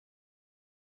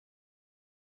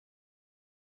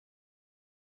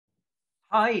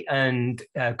Hi, and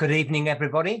good evening,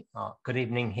 everybody. Good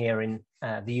evening here in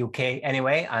the UK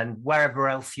anyway, and wherever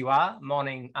else you are,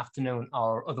 morning, afternoon,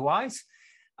 or otherwise.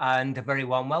 And a very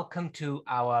warm welcome to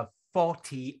our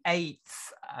 48th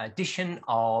edition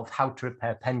of How to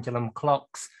Repair Pendulum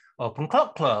Clocks Open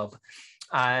Clock Club.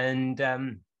 And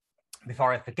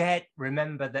before I forget,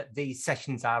 remember that these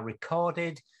sessions are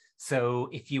recorded. So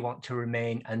if you want to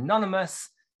remain anonymous,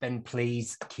 then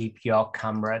please keep your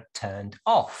camera turned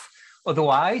off.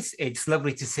 Otherwise, it's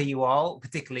lovely to see you all,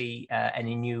 particularly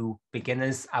any new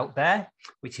beginners out there,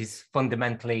 which is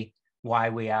fundamentally why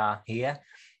we are here.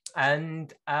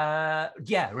 And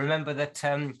yeah, remember that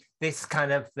this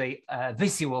kind of the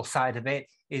visual side of it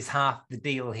is half the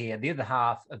deal here. The other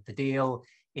half of the deal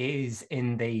is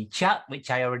in the chat, which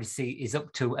I already see is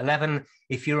up to 11.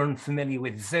 If you're unfamiliar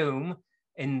with Zoom,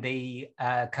 in the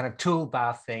kind of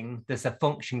toolbar thing, there's a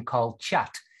function called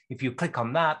chat. If you click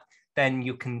on that, then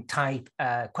you can type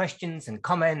questions and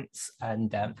comments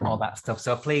and all that stuff.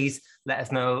 So please let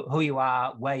us know who you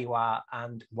are, where you are,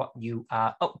 and what you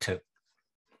are up to.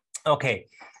 Okay,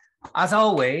 as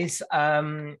always,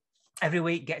 every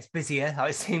week gets busier, how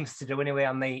it seems to do anyway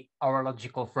on the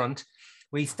orological front.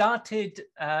 We started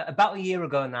about a year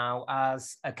ago now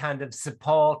as a kind of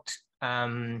support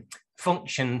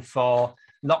function for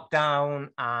lockdown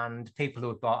and people who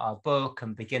have bought our book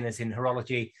and beginners in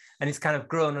horology, and it's kind of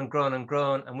grown and grown and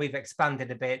grown, and we've expanded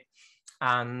a bit,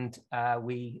 and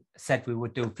we said we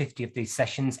would do 50 of these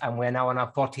sessions, and we're now on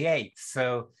our 48th,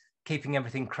 so keeping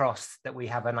everything crossed that we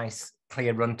have a nice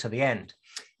clear run to the end.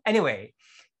 Anyway,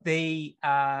 the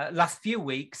last few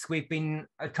weeks we've been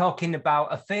talking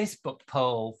about a Facebook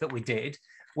poll that we did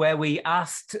where we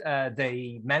asked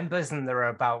the members, and there are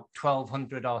about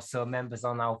 1,200 or so members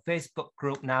on our Facebook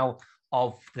group now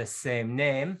of the same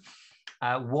name.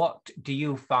 What do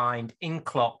you find in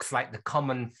clocks like the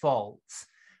common faults?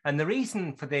 And the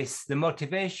reason for this, the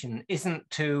motivation isn't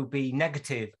to be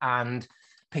negative and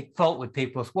pick fault with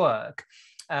people's work,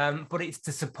 but it's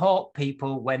to support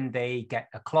people when they get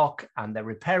a clock and they're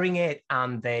repairing it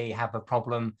and they have a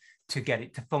problem to get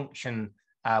it to function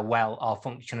well or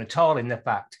function at all. In the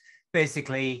fact,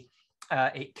 basically,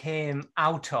 it came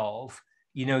out of,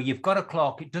 you've got a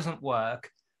clock, it doesn't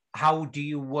work. How do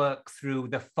you work through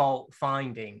the fault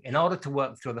finding? In order to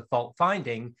work through the fault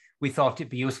finding, we thought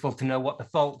it'd be useful to know what the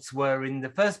faults were in the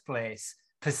first place,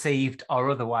 perceived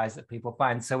or otherwise, that people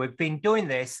find. So we've been doing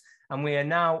this, and we are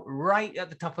now right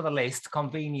at the top of the list,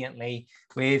 conveniently,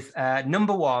 with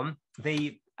number one.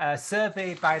 The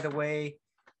survey, by the way,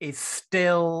 is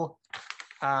still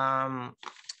on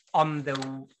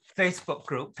the Facebook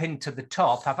group pinned to the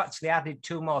top. I've actually added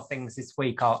two more things this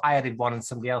week, or I added one and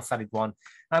somebody else added one.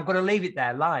 And I'm going to leave it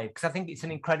there live because I think it's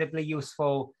an incredibly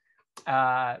useful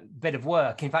bit of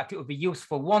work. In fact, it would be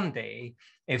useful one day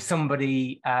if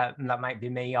somebody, that might be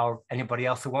me or anybody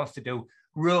else who wants to do,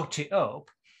 wrote it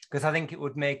up, because I think it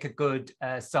would make a good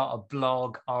sort of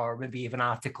blog or maybe even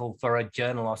article for a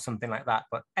journal or something like that.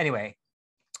 But anyway,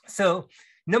 so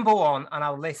number one on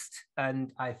our list,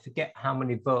 and I forget how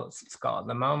many votes it's got at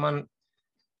the moment.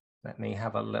 Let me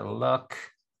have a little look.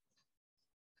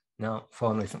 No,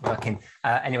 phone isn't working.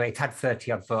 Anyway, it had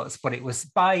 30 odd votes, but it was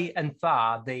by and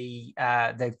far the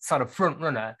sort of front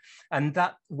runner. And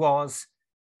that was,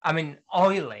 I mean,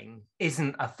 oiling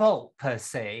isn't a fault per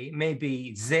se.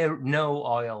 Maybe no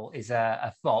oil is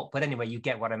a fault, but anyway, you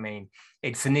get what I mean.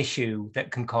 It's an issue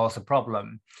that can cause a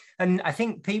problem. And I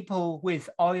think people with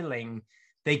oiling,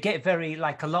 they get very,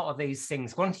 like a lot of these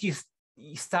things, once you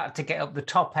start to get up the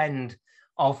top end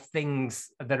of things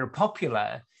that are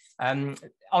popular,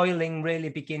 oiling really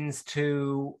begins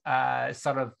to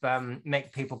sort of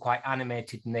make people quite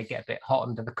animated, and they get a bit hot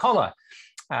under the collar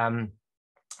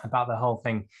about the whole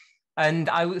thing. And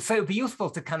so it would be useful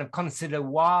to kind of consider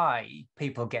why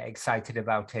people get excited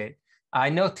about it. I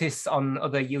notice on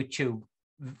other YouTube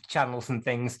channels and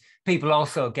things, people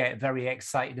also get very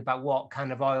excited about what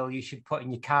kind of oil you should put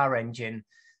in your car engine.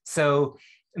 So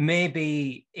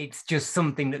maybe it's just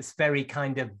something that's very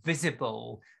kind of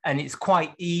visible, and it's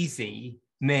quite easy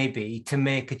maybe to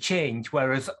make a change,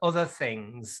 whereas other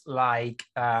things like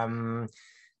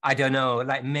I don't know,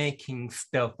 like making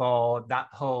stuff, or that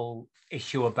whole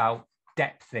issue about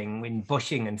depthing in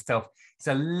bushing and stuff, it's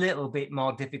a little bit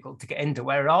more difficult to get into,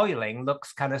 where oiling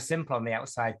looks kind of simple on the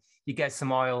outside. You get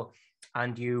some oil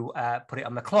and you put it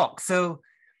on the clock. So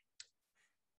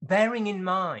bearing in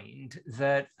mind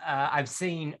that I've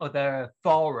seen other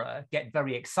fora get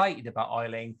very excited about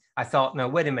oiling, I thought, no,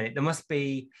 wait a minute, there must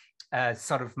be a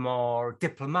sort of more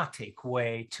diplomatic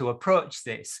way to approach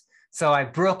this. So I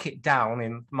broke it down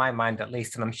in my mind, at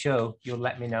least, and I'm sure you'll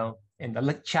let me know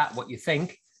the chat what you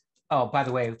think. Oh, by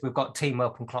the way, we've got Team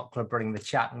Open Clock Club running the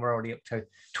chat, and we're already up to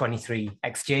 23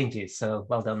 exchanges. So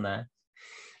well done there.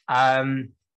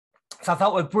 So I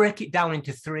thought we'd break it down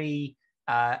into three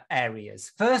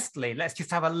areas. Firstly, let's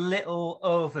just have a little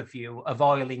overview of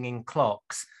oiling in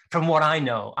clocks. From what I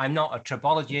know, I'm not a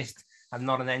tribologist, I'm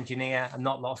not an engineer, I'm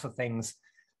not lots of things.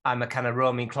 I'm a kind of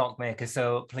roaming clockmaker,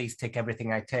 so please take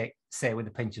everything I say with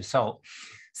a pinch of salt.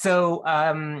 So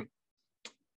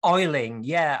oiling,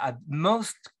 yeah,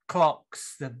 most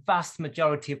clocks, the vast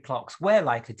majority of clocks we're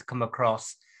likely to come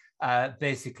across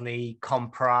basically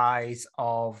comprise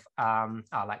of,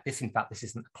 like this, in fact, this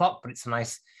isn't a clock, but it's a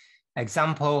nice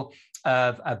example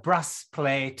of a brass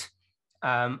plate,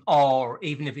 or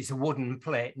even if it's a wooden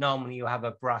plate, normally you have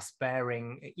a brass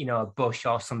bearing, you know, a bush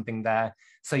or something there.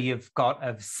 So you've got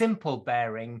a simple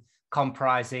bearing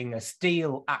comprising a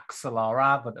steel axle or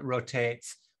arbor that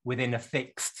rotates within a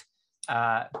fixed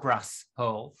brass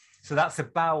hole. So that's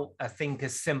about, I think,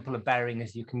 as simple a bearing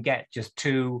as you can get, just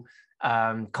two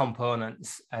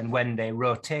components. And when they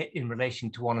rotate in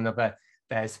relation to one another,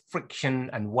 there's friction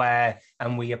and wear,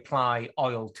 and we apply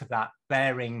oil to that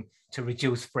bearing to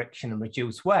reduce friction and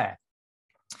reduce wear.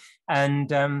 And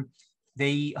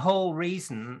the whole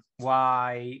reason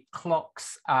why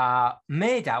clocks are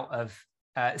made out of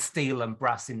steel and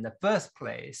brass in the first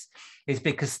place is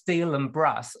because steel and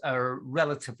brass are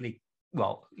relatively,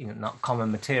 well, you know, not common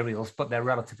materials, but they're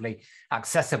relatively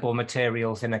accessible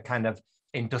materials in a kind of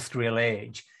industrial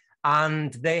age.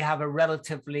 And they have a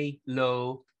relatively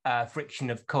low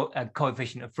coefficient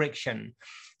of friction.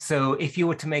 So if you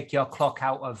were to make your clock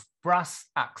out of brass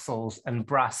axles and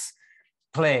brass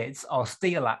plates, or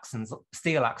steel axles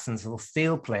or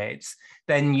steel plates,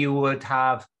 then you would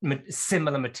have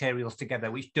similar materials together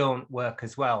which don't work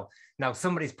as well. Now,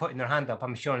 somebody's putting their hand up,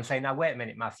 I'm sure, and saying, now, wait a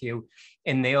minute, Matthew,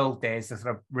 in the old days, the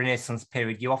sort of Renaissance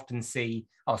period, you often see,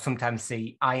 or sometimes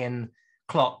see, iron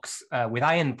clocks with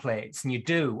iron plates, and you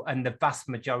do, and the vast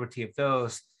majority of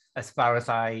those, as far as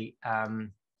I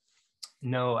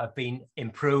know, have been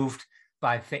improved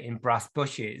by fitting brass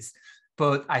bushes.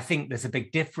 But I think there's a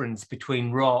big difference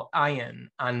between wrought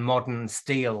iron and modern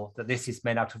steel, that this is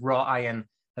made out of. Wrought iron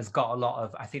has got a lot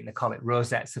of, I think they call it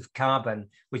rosettes of carbon,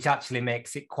 which actually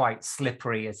makes it quite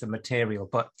slippery as a material.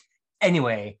 But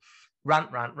anyway,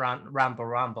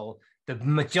 ramble. The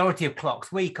majority of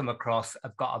clocks we come across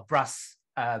have got a brass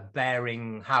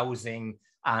bearing housing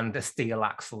and a steel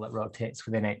axle that rotates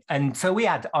within it. And so we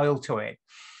add oil to it.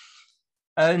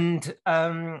 And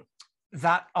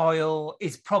that oil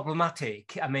is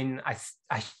problematic. I mean,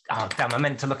 oh, damn, I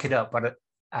meant to look it up, but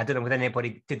I don't know whether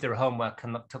anybody did their homework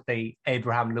and looked up the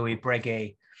Abraham Louis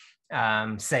Breguet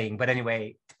saying. But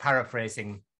anyway,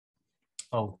 paraphrasing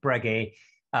of Breguet,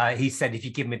 he said, if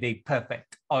you give me the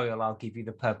perfect oil, I'll give you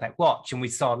the perfect watch. And we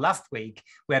saw last week,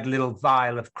 we had a little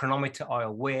vial of chronometer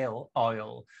oil, whale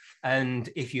oil. And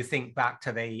if you think back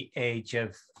to the age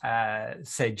of,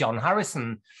 say, John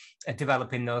Harrison,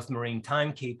 developing those marine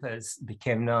timekeepers,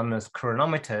 became known as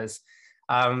chronometers.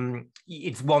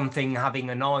 It's one thing having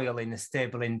an oil in a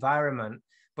stable environment,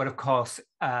 but of course,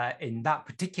 in that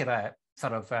particular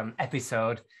sort of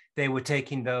episode, they were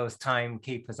taking those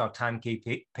timekeepers or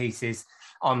timekeeping pieces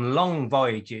on long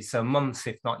voyages, so months,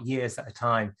 if not years at a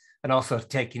time, and also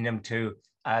taking them to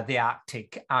the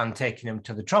Arctic and taking them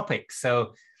to the tropics.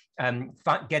 So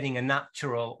getting a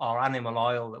natural or animal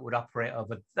oil that would operate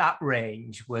over that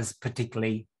range was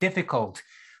particularly difficult.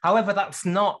 However, that's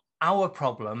not our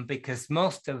problem, because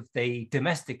most of the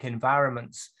domestic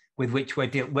environments with which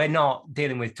we're not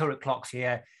dealing with turret clocks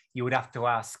here. You would have to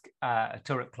ask a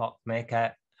turret clock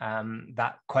maker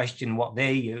that question, what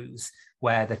they use,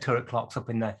 where the turret clock's up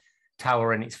in the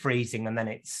tower and it's freezing and then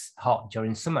it's hot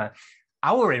during summer.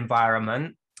 Our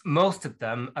environment, most of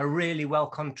them are really well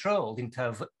controlled in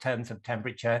terms of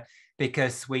temperature,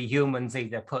 because we humans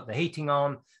either put the heating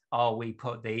on or we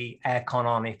put the aircon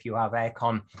on, if you have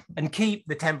aircon, and keep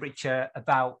the temperature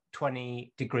about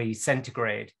 20 degrees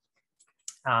centigrade,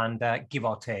 and give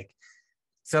or take.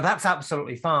 So that's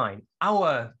absolutely fine.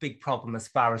 Our big problem as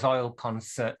far as oil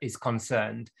is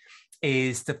concerned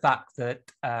is the fact that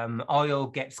oil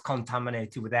gets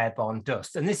contaminated with airborne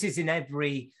dust. And this is in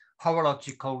every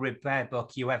horological repair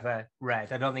book you ever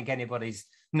read. I don't think anybody's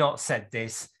not said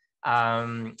this.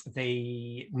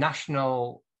 The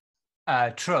National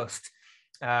Trust,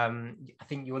 I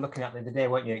think you were looking at the other day,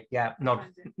 weren't you? Yeah,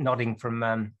 nodding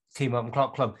from Team Open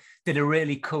Clock Club, did a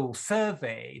really cool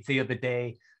survey the other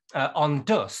day on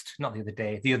dust, not the other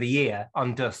day, the other year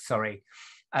on dust, sorry.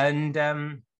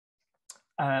 And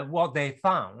what they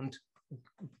found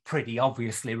pretty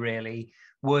obviously really,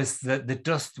 was that the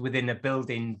dust within a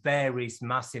building varies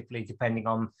massively depending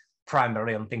on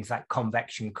primarily on things like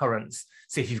convection currents.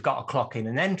 So if you've got a clock in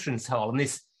an entrance hall, and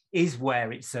this is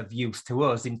where it's of use to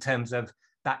us in terms of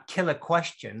that killer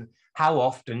question, how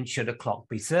often should a clock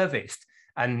be serviced?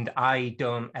 And I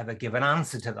don't ever give an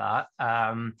answer to that.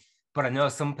 But I know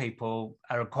some people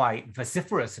are quite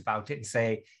vociferous about it and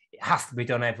say it has to be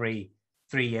done every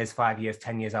 3 years, 5 years,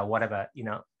 10 years, or whatever, you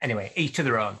know. Anyway, each to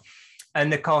their own.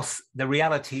 And of course, the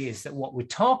reality is that what we're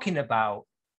talking about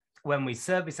when we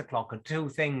service a clock are two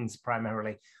things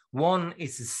primarily. One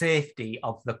is the safety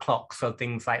of the clock, so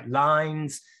things like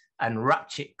lines and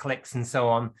ratchet clicks and so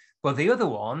on. But the other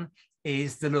one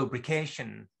is the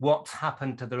lubrication, what's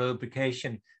happened to the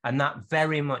lubrication. And that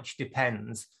very much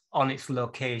depends on its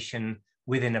location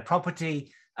within a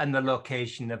property, and the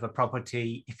location of a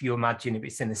property. If you imagine if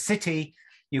it's in a city,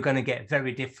 you're going to get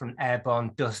very different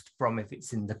airborne dust from if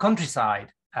it's in the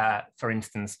countryside, for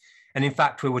instance. And in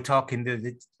fact, we were talking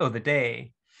the other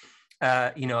day,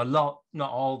 you know, not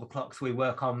all the clocks we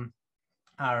work on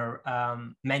are,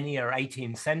 many are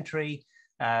 18th century,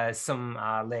 some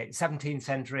are late 17th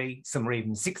century, some are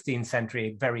even 16th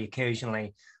century, very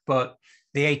occasionally. But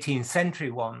the 18th century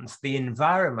ones, the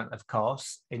environment, of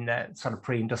course, in the sort of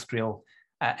pre-industrial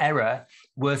era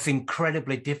was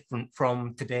incredibly different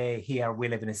from today. Here we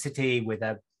live in a city with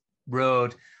a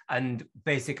road, and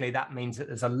basically that means that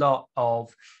there's a lot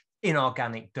of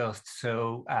inorganic dust,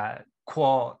 so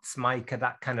quartz, mica,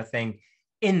 that kind of thing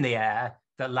in the air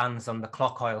that lands on the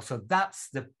clock oil. So that's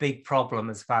the big problem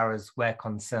as far as we're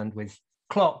concerned with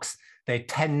clocks. They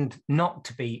tend not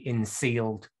to be in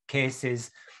sealed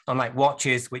cases, unlike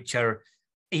watches, which are,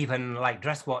 even like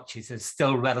dress watches, are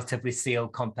still relatively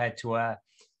sealed compared to a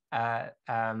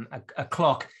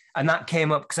clock. And that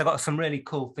came up because I got some really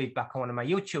cool feedback on one of my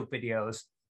YouTube videos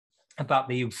about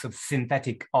the use of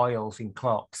synthetic oils in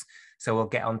clocks. So we'll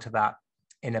get onto that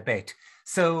in a bit.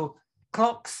 So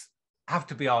clocks have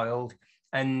to be oiled.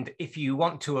 And if you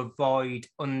want to avoid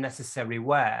unnecessary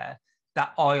wear,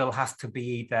 that oil has to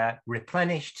be either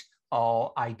replenished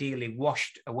or ideally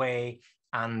washed away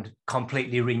and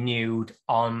completely renewed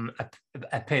on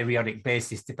a periodic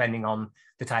basis, depending on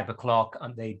the type of clock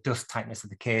and the dust tightness of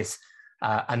the case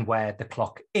and where the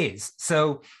clock is.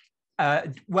 So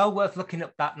well worth looking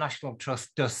up that National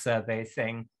Trust dust survey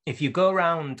thing. If you go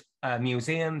around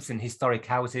museums and historic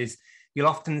houses, you'll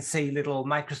often see little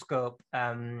microscope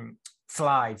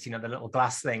slides, you know, the little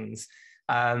glass things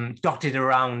dotted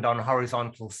around on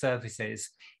horizontal surfaces,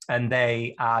 and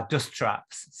they are dust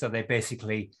traps. So they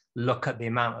basically look at the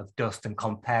amount of dust and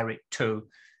compare it to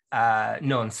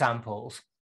known samples.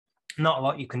 Not a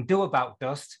lot you can do about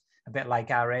dust, a bit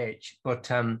like our age, but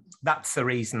that's the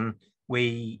reason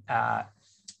we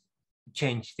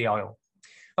changed the oil.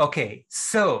 Okay,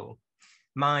 so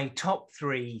my top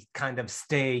 3 kind of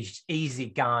staged easy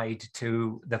guide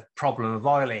to the problem of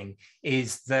oiling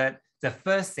is that the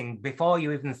first thing, before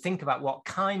you even think about what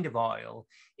kind of oil,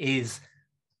 is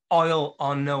oil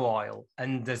or no oil.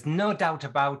 And there's no doubt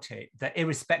about it that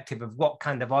irrespective of what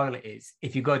kind of oil it is,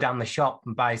 if you go down the shop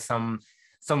and buy some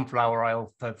sunflower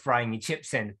oil for frying your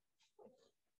chips in,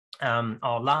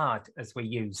 or lard, as we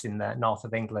use in the north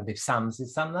of England, if Sam's,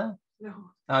 is Sam there? No.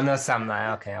 Oh, no, Sam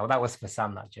there. Okay, well, that was for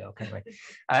Sam, that joke. Anyway,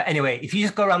 anyway, if you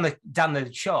just go around down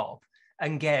the shop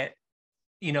and get,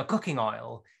 you know, cooking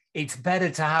oil, it's better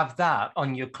to have that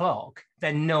on your clock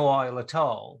than no oil at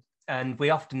all. And we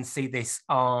often see this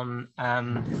on,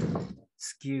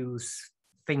 excuse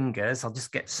fingers, I'll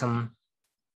just get some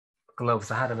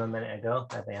gloves. I had them a minute ago.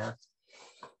 There they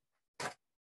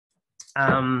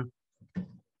are.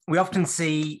 We often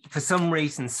see, for some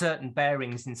reason, certain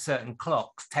bearings in certain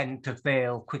clocks tend to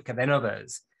fail quicker than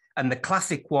others. And the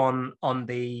classic one on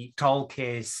the tall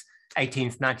case,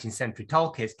 18th, 19th century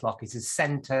tall case clock is a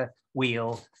center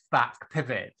wheel back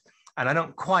pivot. And I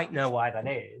don't quite know why that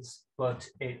is, but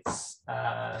it's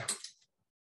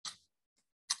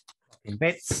in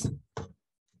bits,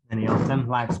 many of them,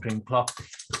 live stream clock.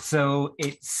 So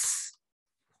it's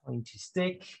pointy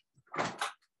stick.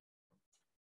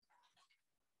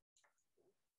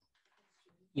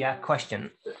 Yeah,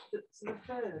 question. So the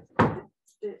first,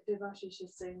 Devashish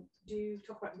is saying, do you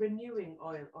talk about renewing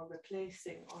oil or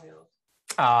replacing oil?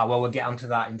 Well, we'll get onto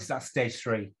that. That's stage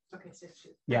 3. Okay, stage 2.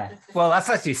 Yeah, well, that's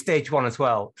actually stage 1 as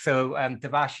well. So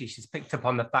Devashish has picked up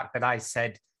on the fact that I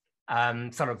said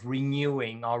sort of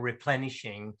renewing or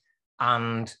replenishing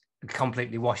and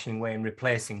completely washing away and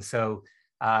replacing. So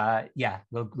yeah,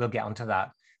 we'll get onto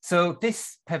that. So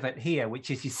this pivot here, which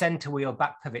is your center wheel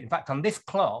back pivot, in fact, on this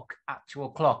clock, actual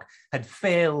clock, had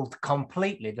failed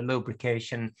completely the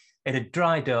lubrication It had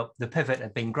dried up. The pivot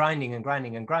had been grinding and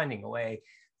grinding and grinding away.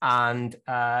 And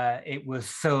it was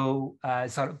so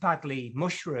sort of badly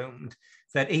mushroomed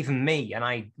that even me, and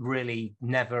I really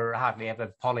never, hardly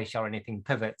ever polish or anything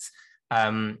pivots,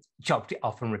 chopped it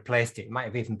off and replaced it. It might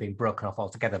have even been broken off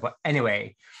altogether. But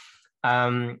anyway,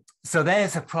 so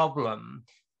there's a problem.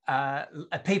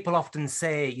 People often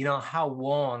say, you know, how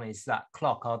worn is that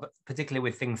clock? Or particularly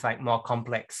with things like more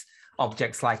complex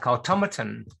objects like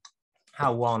automaton,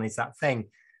 how worn is that thing?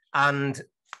 And,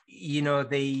 you know,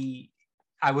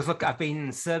 I've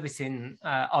been servicing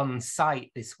on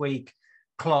site this week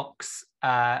clocks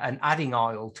and adding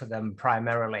oil to them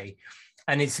primarily.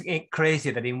 And it's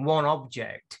crazy that in one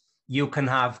object, you can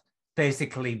have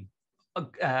basically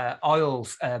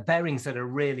oils, bearings that are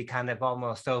really kind of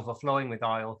almost overflowing with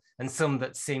oil, and some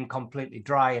that seem completely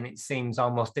dry, and it seems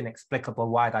almost inexplicable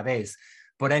why that is.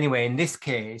 But anyway, in this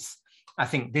case, I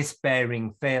think this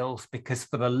bearing fails because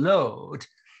for the load,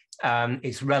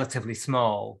 it's relatively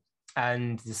small.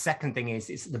 And the second thing is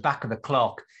it's at the back of the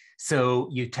clock. So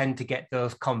you tend to get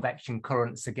those convection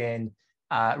currents again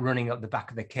running up the back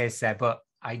of the case there. But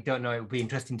I don't know, it would be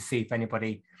interesting to see if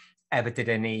anybody ever did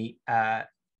any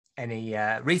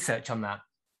research on that.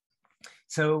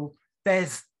 So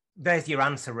there's your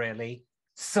answer, really.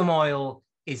 Some oil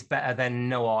is better than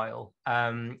no oil.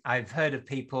 I've heard of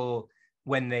people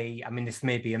when this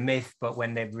may be a myth, but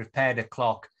when they've repaired a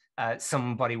clock,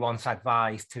 somebody once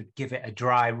advised to give it a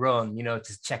dry run, you know,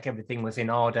 to check everything was in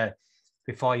order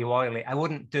before you oil it. I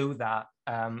wouldn't do that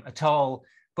at all,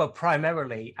 but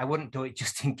primarily I wouldn't do it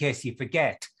just in case you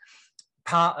forget.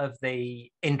 Part of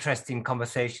the interesting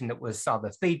conversation that was, or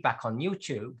the feedback on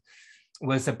YouTube,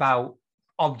 was about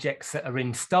objects that are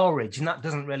in storage, and that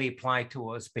doesn't really apply to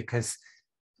us because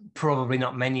probably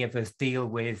not many of us deal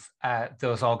with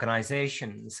those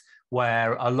organizations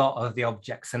where a lot of the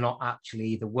objects are not actually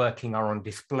either working or on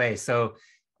display. So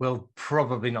we'll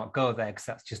probably not go there because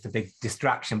that's just a big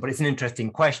distraction, but it's an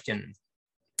interesting question.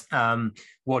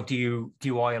 What do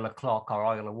you oil a clock or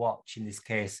oil a watch in this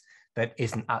case that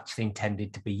isn't actually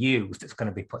intended to be used? It's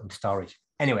going to be put in storage.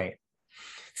 Anyway,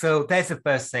 so there's the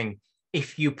first thing.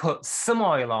 If you put some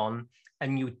oil on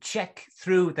and you check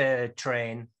through the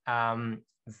train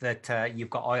that you've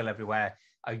got oil everywhere,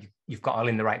 you've got oil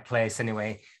in the right place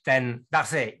anyway, then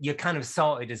that's it. You're kind of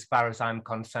sorted as far as I'm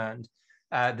concerned.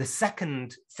 The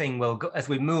second thing will go, as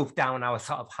we move down our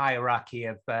sort of hierarchy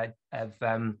of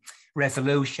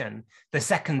resolution, the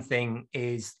second thing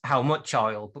is how much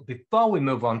oil. But before we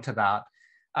move on to that,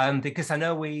 because I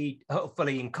know we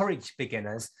hopefully encourage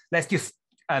beginners, let's just,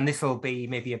 and this will be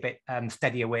maybe a bit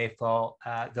steady away for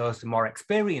those who are more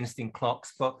experienced in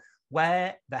clocks, but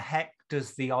where the heck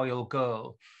does the oil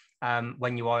go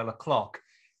when you oil a clock?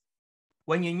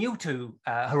 When you're new to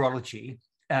horology,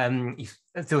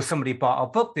 there was somebody bought a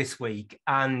book this week,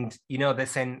 and you know they're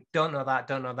saying don't know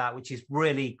that, which is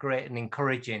really great and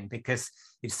encouraging because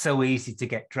it's so easy to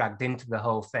get dragged into the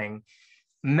whole thing.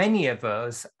 Many of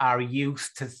us are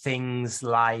used to things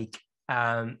like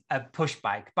a push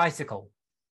bicycle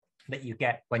that you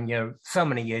get when you're so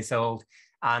many years old,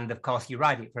 and of course you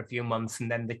ride it for a few months and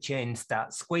then the chain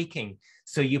starts squeaking.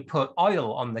 So you put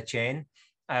oil on the chain,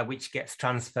 which gets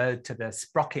transferred to the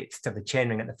sprockets, to the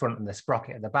chainring at the front and the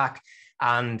sprocket at the back,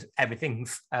 and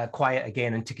everything's quiet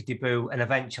again and tickety-boo, and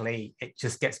eventually it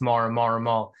just gets more and more and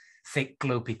more thick,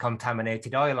 gloopy,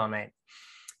 contaminated oil on it.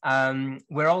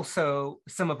 We're also,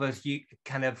 some of us, you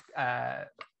kind of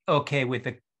okay with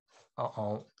the,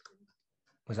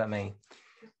 was that me?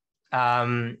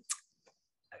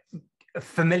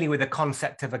 Familiar with the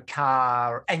concept of a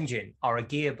car engine or a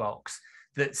gearbox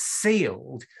that's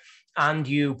sealed, and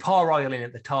you pour oil in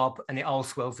at the top and it all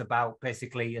swirls about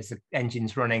basically as the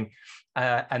engine's running,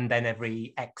 and then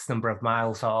every X number of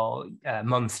miles or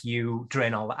months you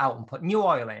drain all that out and put new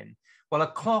oil in. Well, a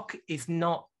clock is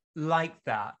not like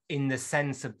that, in the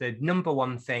sense of the number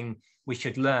one thing we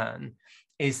should learn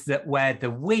is that where the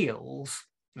wheels,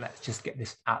 let's just get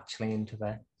this actually into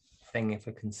the thing if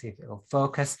I can see if it'll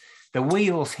focus, the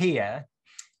wheels here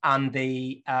and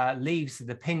the leaves of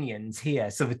the pinions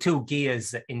here, so the two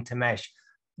gears that intermesh,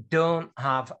 don't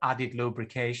have added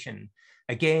lubrication.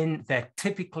 Again, they're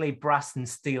typically brass and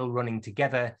steel running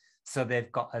together, so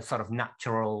they've got a sort of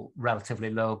natural, relatively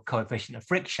low coefficient of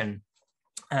friction.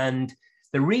 And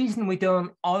the reason we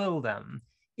don't oil them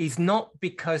is not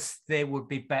because they would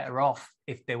be better off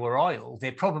if they were oiled.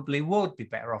 They probably would be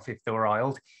better off if they were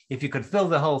oiled. If you could fill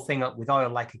the whole thing up with oil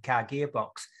like a car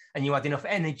gearbox, and you had enough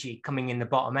energy coming in the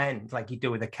bottom end, like you do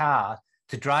with a car,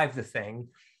 to drive the thing,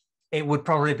 it would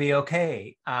probably be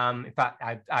okay. In fact,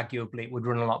 arguably it would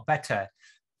run a lot better.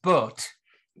 But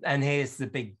and here's the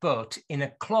big but, in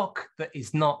a clock that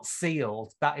is not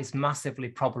sealed, that is massively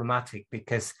problematic,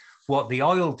 because what the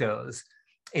oil does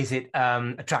is it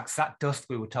attracts that dust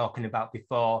we were talking about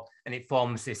before, and it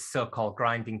forms this so-called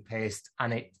grinding paste,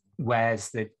 and it wears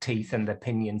the teeth and the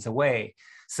pinions away.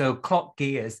 So clock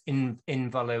gears,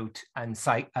 involute and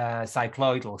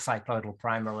cycloidal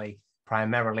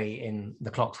primarily in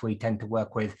the clocks we tend to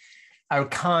work with, are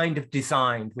kind of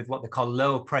designed with what they call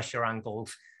low pressure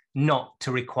angles, not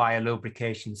to require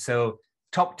lubrication. So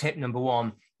top tip number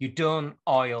one, you don't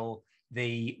oil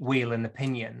the wheel and the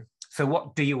pinion. So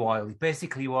what do you oil?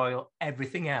 Basically, you oil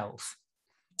everything else.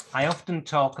 I often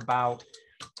talk about,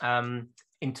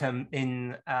 in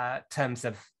terms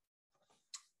of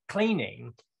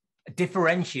cleaning,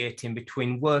 differentiating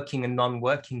between working and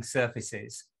non-working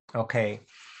surfaces. Okay,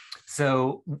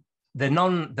 so the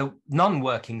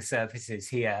non-working surfaces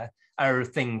here are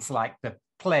things like the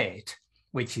plate,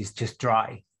 which is just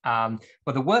dry.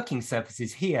 But the working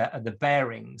surfaces here are the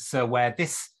bearings. So where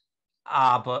this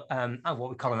arbor, what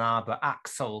we call an arbor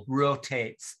axle,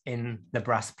 rotates in the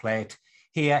brass plate,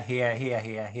 here,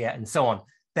 and so on,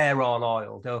 they're all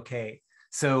oiled. Okay.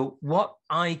 So what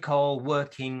I call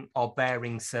working or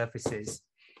bearing surfaces,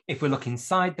 if we look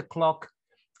inside the clock,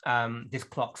 this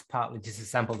clock's partly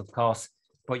disassembled, of course,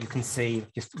 but you can see,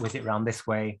 just with it around this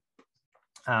way,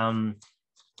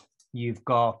 you've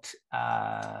got,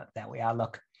 there we are,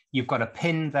 look, you've got a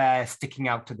pin there sticking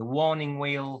out to the warning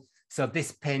wheel. So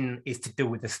this pin is to do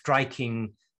with the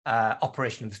striking,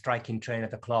 operation of the striking train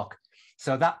of the clock.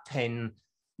 So that pin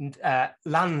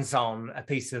lands on a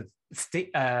piece of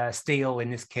steel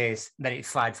in this case, then it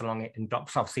slides along it and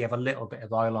drops off. So you have a little bit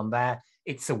of oil on there.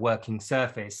 It's a working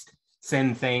surface.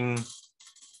 Same thing,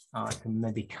 I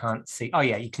maybe can't see. Oh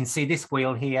yeah, you can see this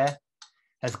wheel here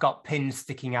has got pins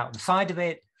sticking out the side of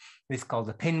it. This is called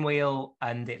the pinwheel,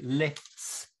 and it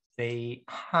lifts the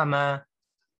hammer.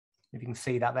 If you can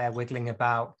see that there wiggling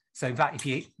about. So in fact,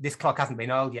 this clock hasn't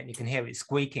been oiled yet, and you can hear it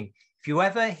squeaking. If you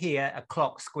ever hear a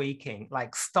clock squeaking,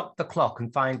 like stop the clock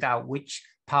and find out which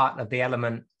part of the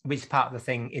element, which part of the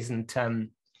thing isn't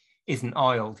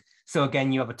oiled. So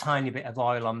again, you have a tiny bit of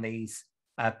oil on these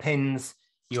pins.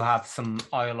 You have some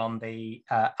oil on the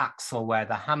axle where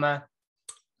the hammer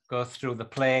goes through the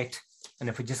plate. And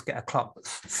if we just get a clock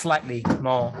slightly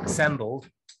more assembled.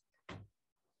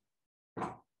 I've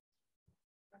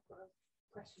got a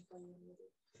question for you.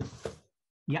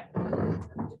 Yeah.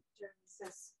 Jeremy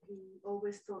says he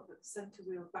always thought that the centre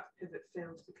wheel back pivot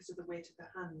failed because of the weight of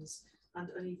the hands and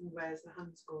uneven way as the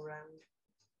hands go around.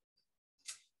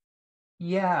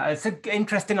 Yeah, it's an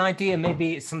interesting idea.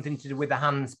 Maybe it's something to do with the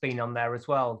hands being on there as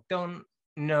well. Don't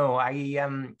know. I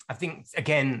think,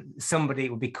 again, it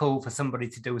would be cool for somebody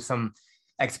to do some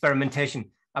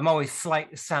experimentation. I'm always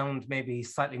sound maybe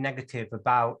slightly negative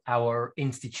about our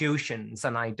institutions,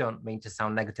 and I don't mean to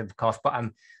sound negative, of course, but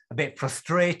I'm a bit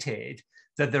frustrated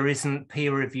that there isn't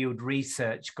peer-reviewed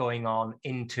research going on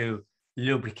into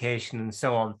lubrication and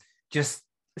so on. Just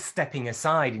stepping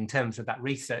aside in terms of that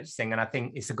research thing, and I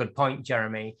think it's a good point,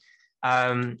 Jeremy.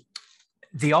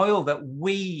 The oil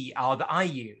that I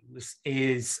use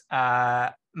is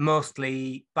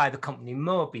mostly by the company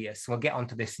Mobius. We'll get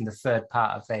onto this in the third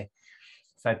part of the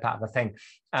thing.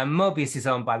 Mobius is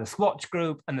owned by the Swatch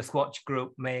Group, and the Swatch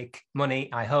Group make money,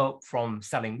 I hope, from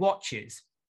selling watches.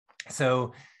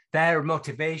 So their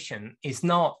motivation is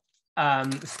not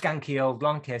skanky old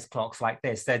long case clocks like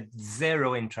this. They're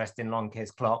zero interest in long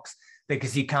case clocks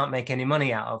because you can't make any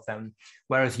money out of them,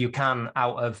 whereas you can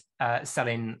out of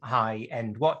selling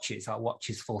high-end watches or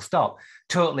watches full stop.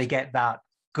 Totally get that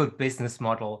good business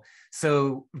model.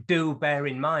 So do bear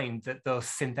in mind that those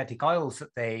synthetic oils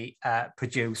that they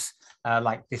produce,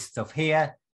 like this stuff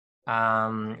here,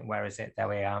 where is it? There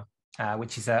we are,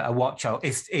 which is a watch oil,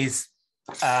 is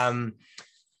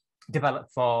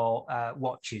developed for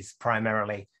watches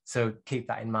primarily. So keep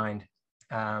that in mind.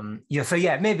 So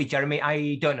yeah, maybe, Jeremy,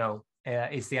 I don't know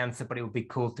is the answer, but it would be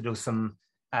cool to do some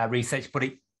research. But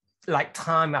like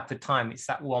time after time, it's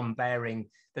that one bearing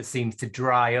that seems to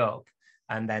dry up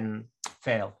and then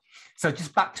fail. So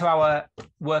just back to our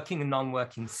working and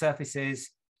non-working surfaces.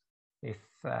 If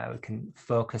we can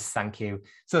focus, thank you.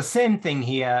 So same thing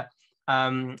here.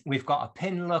 We've got a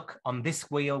pin look on this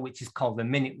wheel, which is called the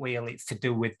minute wheel. It's to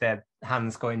do with the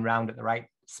hands going round at the right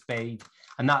speed,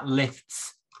 and that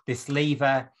lifts this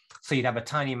lever. So you'd have a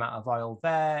tiny amount of oil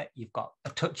there. You've got a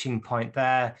touching point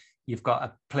there. You've got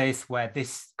a place where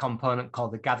this component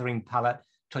called the gathering pallet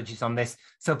touches on this.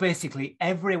 So basically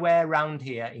everywhere around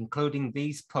here, including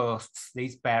these posts,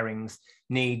 these bearings,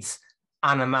 needs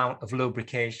an amount of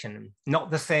lubrication. Not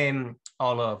the same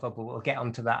all over, but we'll get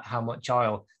onto that, how much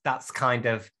oil. That's kind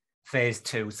of phase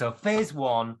 2. So phase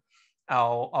 1,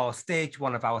 or stage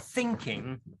 1 of our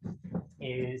thinking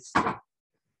is,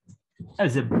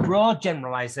 as a broad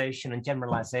generalization, and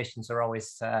generalizations are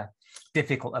always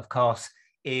difficult, of course,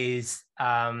 is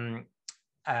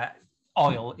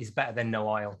oil is better than no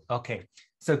oil. Okay,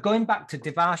 so going back to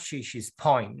Devashish's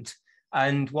point,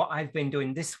 and what I've been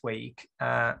doing this week,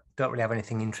 don't really have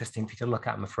anything interesting for you to look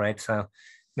at, I'm afraid. So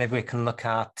maybe we can look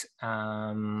at,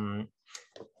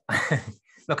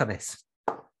 look at this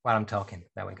while I'm talking.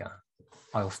 There we go,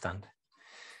 oil stand.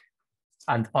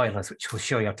 And oilers, which will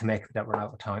show you how to make it, don't run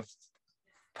out of time.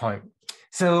 Point.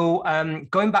 So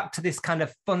going back to this kind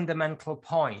of fundamental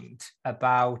point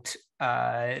about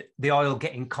the oil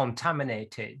getting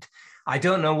contaminated, I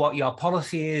don't know what your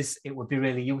policy is. It would be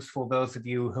really useful, those of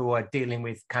you who are dealing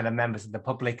with kind of members of the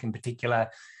public in particular,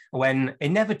 when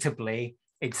inevitably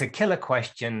it's a killer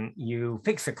question. You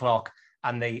fix a clock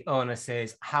and the owner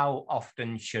says, how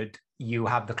often should you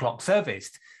have the clock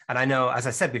serviced? And I know, as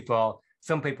I said before,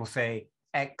 some people say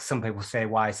X, some people say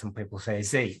Y, some people say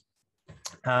Z.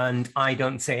 And I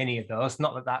don't say any of those,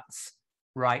 not that that's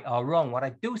right or wrong. What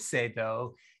I do say,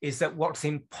 though, is that what's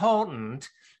important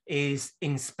is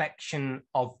inspection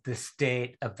of the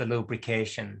state of the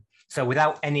lubrication. So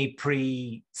without any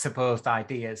presupposed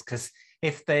ideas, because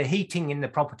if the heating in the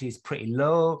property is pretty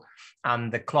low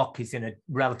and the clock is in a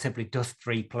relatively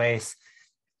dust-free place,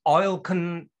 oil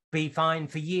can be fine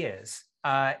for years.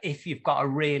 If you've got a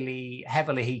really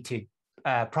heavily heated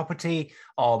property,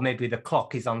 or maybe the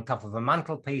clock is on top of a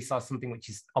mantelpiece or something, which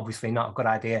is obviously not a good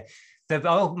idea, the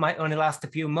oil might only last a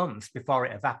few months before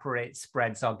it evaporates,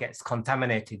 spreads, or gets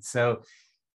contaminated. So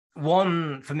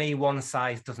for me, one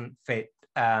size doesn't fit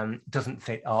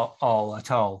all at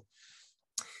all.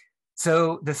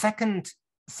 So the second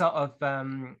sort of,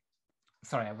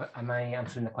 sorry, am I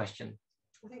answering the question?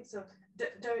 I think so.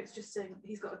 Derek's just saying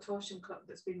he's got a torsion clock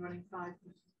that's been running fine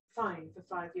for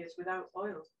 5 years without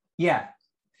oil. Yeah.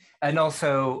 And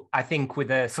also, I think with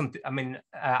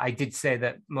I did say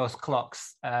that most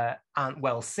clocks aren't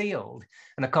well sealed.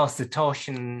 And of course, the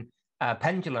torsion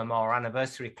pendulum or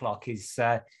anniversary clock is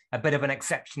a bit of an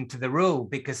exception to the rule,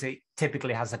 because it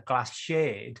typically has a glass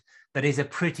shade that is a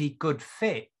pretty good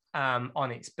fit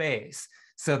on its base.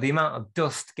 So the amount of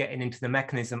dust getting into the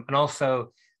mechanism, and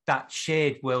also that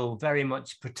shade will very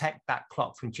much protect that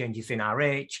clock from changes in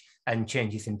RH and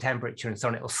changes in temperature and so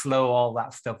on. It will slow all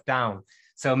that stuff down.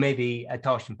 So maybe a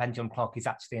torsion pendulum clock is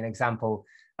actually an example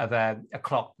of a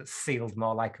clock that's sealed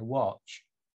more like a watch.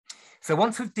 So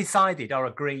once we've decided or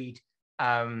agreed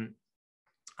on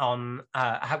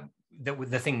how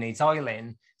the thing needs oil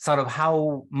in, sort of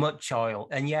how much oil,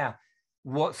 and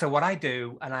what I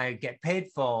do, and I get paid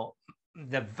for,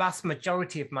 the vast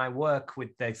majority of my work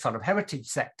with the sort of heritage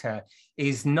sector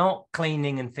is not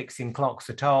cleaning and fixing clocks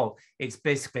at all. It's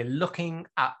basically looking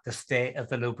at the state of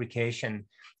the lubrication.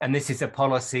 And this is a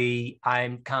policy.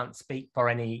 I can't speak for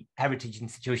any heritage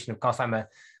institution. Of course, I'm a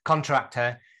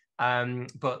contractor,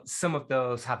 but some of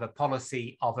those have a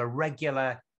policy of a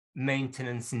regular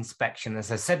maintenance inspection.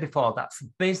 As I said before, that's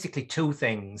basically two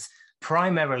things: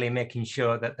 primarily making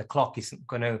sure that the clock isn't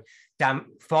going to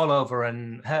fall over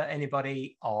and hurt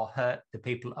anybody or hurt the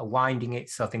people are winding it.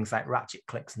 So things like ratchet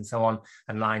clicks and so on,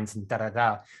 and lines and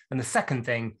da-da-da. And the second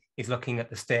thing is looking at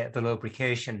the state of the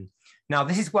lubrication. Now,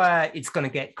 this is where it's going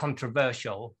to get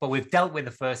controversial, but we've dealt with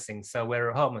the first thing, so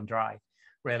we're home and dry,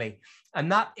 really.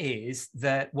 And that is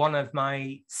that one of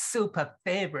my super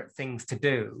favorite things to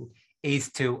do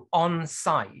is to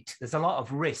on-site. There's a lot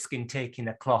of risk in taking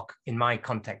a clock, in my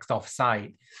context,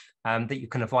 off-site, that you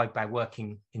can avoid by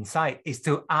working inside, is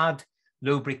to add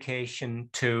lubrication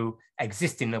to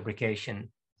existing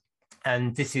lubrication.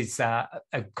 And this is a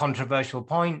controversial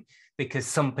point, because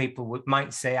some people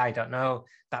might say, I don't know,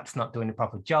 that's not doing a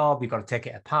proper job. You've got to take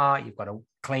it apart. You've got to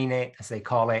clean it, as they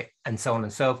call it, and so on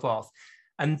and so forth.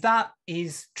 And that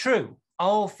is true.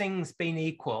 All things being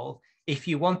equal, if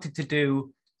you wanted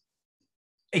the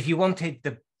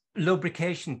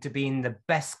lubrication to be in the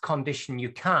best condition you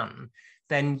can,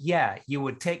 then yeah, you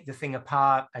would take the thing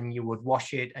apart and you would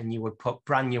wash it and you would put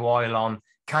brand new oil on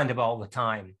kind of all the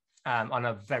time, on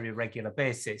a very regular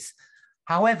basis.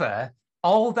 However,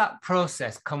 all that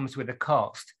process comes with a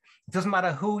cost. It doesn't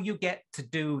matter who you get to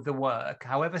do the work,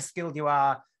 however skilled you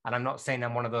are, and I'm not saying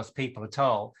I'm one of those people at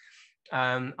all,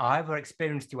 however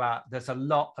experienced you are, there's a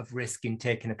lot of risk in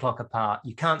taking a clock apart.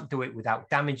 You can't do it without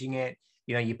damaging it.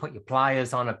 You know, you put your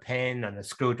pliers on, a pin and a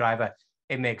screwdriver,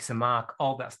 it makes a mark.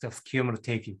 All that stuff's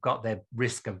cumulative. You've got the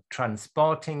risk of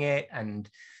transporting it and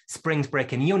springs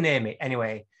breaking, you name it.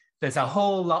 Anyway, there's a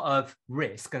whole lot of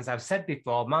risk. As I've said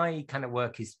before, my kind of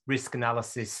work is risk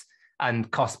analysis and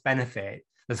cost benefit.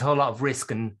 There's a whole lot of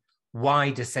risk and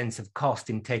wider sense of cost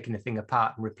in taking the thing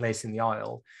apart and replacing the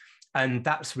oil. And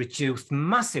that's reduced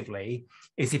massively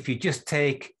is if you just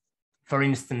take, for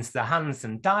instance, the hands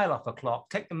and dial off a clock,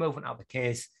 take the movement out of the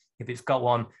case, if it's got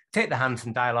one, take the hands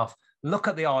and dial off, look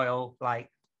at the oil, like,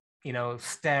 you know,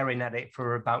 staring at it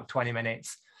for about 20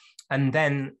 minutes. And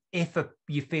then if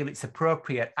you feel it's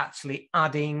appropriate, actually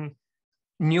adding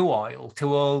new oil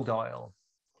to old oil.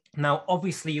 Now,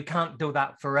 obviously, you can't do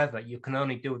that forever. You can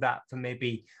only do that for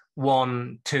maybe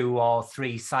 1, 2, or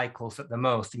 3 cycles at the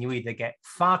most. And you either get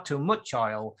far too much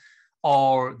oil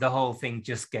or the whole thing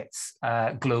just gets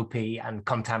gloopy and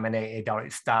contaminated, or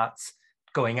it starts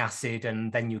going acid,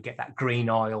 and then you get that green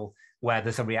oil where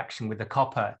there's a reaction with the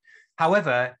copper.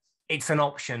 However, it's an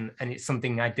option, and it's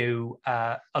something I do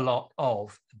a lot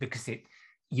of because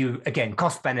again,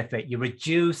 cost benefit, you're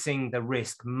reducing the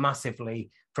risk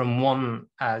massively from one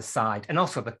side, and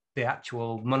also the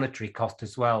actual monetary cost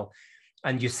as well.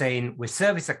 And you're saying we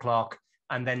service a clock,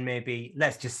 and then maybe,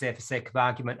 let's just say for sake of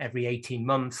argument, every 18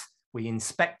 months, we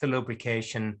inspect the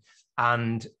lubrication.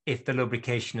 And if the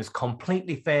lubrication has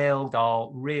completely failed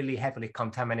or really heavily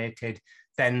contaminated,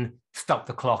 then stop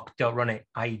the clock, don't run it.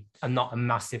 I am not a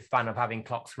massive fan of having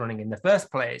clocks running in the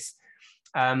first place.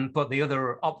 But the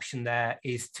other option there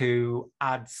is to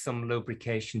add some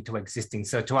lubrication to existing.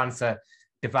 So to answer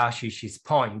Devashish's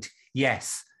point,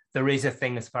 yes, there is a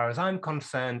thing, as far as I'm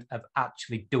concerned, of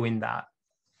actually doing that.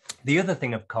 The other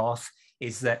thing, of course,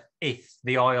 is that if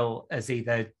the oil has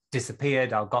either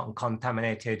disappeared or gotten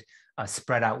contaminated,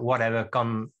 spread out, whatever,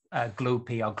 gone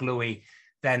gloopy or gluey,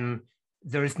 then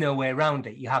there is no way around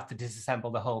it. You have to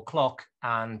disassemble the whole clock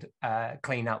and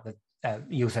clean out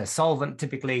use a solvent,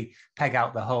 typically peg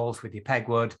out the holes with your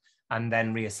pegwood, and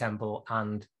then reassemble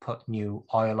and put new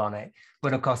oil on it.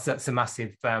 But of course, that's a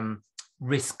massive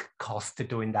risk cost to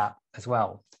doing that as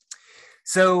well.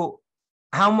 So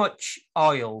how much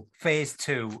oil, phase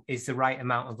 2, is the right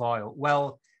amount of oil?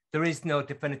 Well, there is no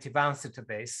definitive answer to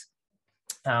this.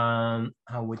 How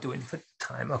we're doing for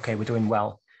time? Okay, we're doing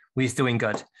well. We're doing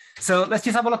good. So let's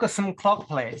just have a look at some clock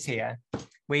plates here.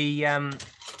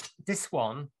 This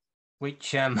one,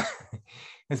 which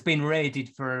has been raided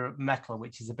for metal,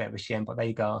 which is a bit of a shame, but there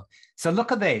you go. So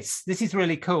look at this. This is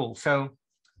really cool. So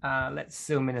let's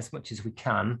zoom in as much as we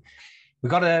can.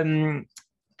 We've got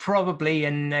probably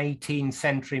an 18th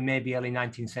century, maybe early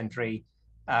 19th century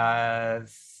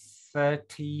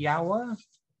 30-hour.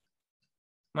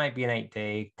 Might be an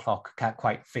 8-day clock. Can't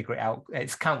quite figure it out.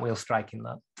 It's Cantwheel striking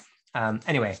that.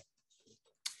 Anyway,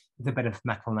 it's a bit of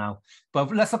metal now.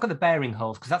 But let's look at the bearing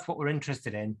holes, because that's what we're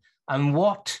interested in. And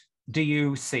what do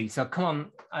you see? So come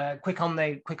on, quick on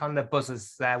the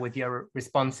buzzers there with your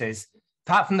responses.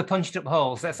 Apart from the punched up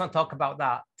holes, let's not talk about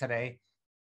that today.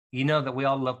 You know that we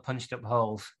all love punched up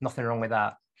holes. Nothing wrong with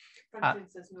that. Franklin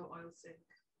says no oil sink.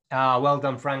 Well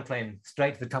done, Franklin.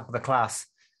 Straight to the top of the class.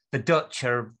 The Dutch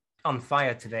are on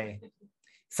fire today.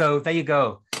 So there you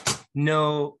go.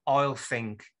 No oil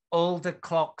sink. Older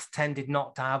clocks tended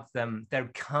not to have them.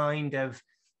 They're kind of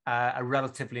a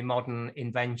relatively modern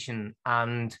invention.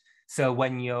 And so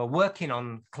when you're working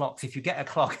on clocks, if you get a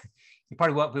clock, you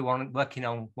probably won't be working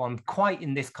on one quite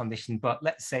in this condition, but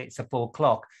let's say it's a full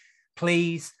clock.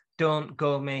 Please don't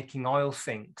go making oil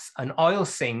sinks. An oil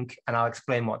sink, and I'll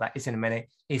explain what that is in a minute,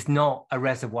 is not a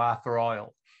reservoir for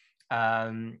oil.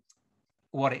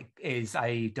 What it is,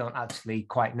 I don't actually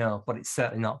quite know, but it's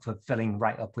certainly not for filling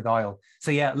right up with oil. So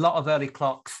yeah, a lot of early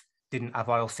clocks didn't have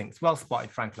oil sinks. Well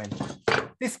spotted, Franklin.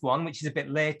 This one, which is a bit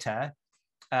later,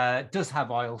 does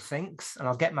have oil sinks, and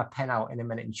I'll get my pen out in a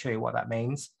minute and show you what that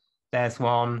means. There's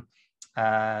one,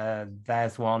 and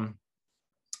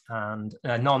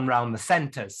none round the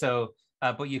center. So,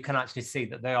 but you can actually see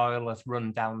that the oil has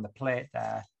run down the plate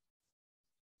there.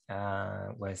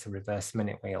 Where's the reverse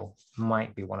minute wheel?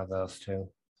 Might be one of those two.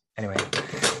 Anyway,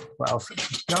 what else have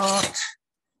we got?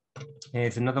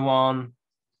 Here's another one.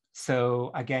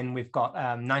 So again, we've got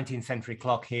 19th century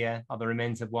clock here, or the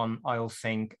remains of one oil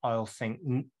sink,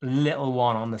 little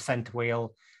one on the center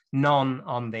wheel, none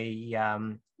on the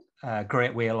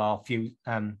great wheel, or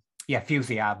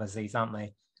Fusilier as these, aren't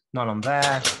they? None on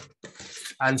there,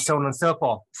 and so on and so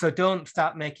forth. So don't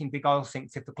start making big oil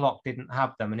sinks if the clock didn't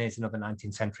have them. And here's another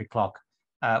 19th century clock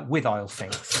with oil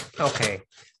sinks. Okay,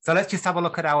 so let's just have a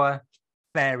look at our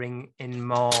bearing in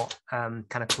more kind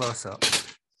of close up.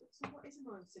 So what is an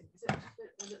oil sink? Is it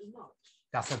a little notch?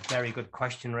 That's a very good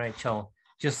question, Rachel.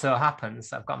 Just so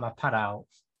happens I've got my pad out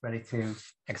ready to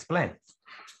explain.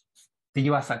 Did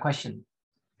you ask that question?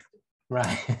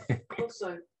 Right.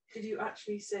 Also, Did you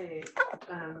actually say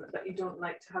that you don't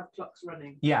like to have clocks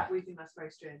running? Yeah. We think that's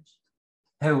very strange.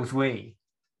 Who's we?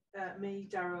 Me,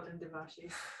 Daryl, and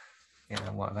Devashi. Yeah,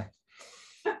 whatever.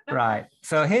 Right.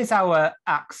 So here's our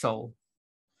axle.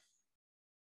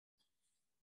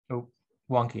 Oh,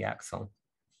 wonky axle.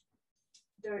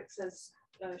 Derek says,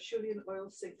 surely an oil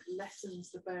sink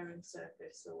lessens the bearing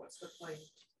surface, so what's the point?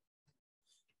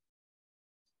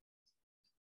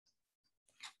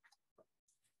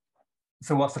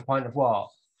 So what's the point of what?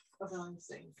 Of an oil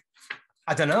sink.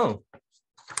 I don't know.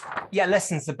 Yeah,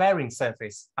 lessens the bearing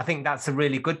surface. I think that's a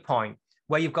really good point.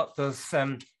 Where you've got those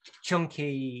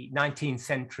chunky 19th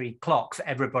century clocks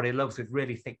everybody loves with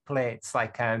really thick plates,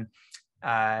 like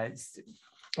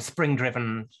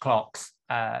spring-driven clocks,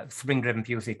 spring-driven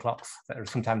fusee clocks that are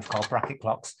sometimes called bracket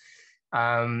clocks.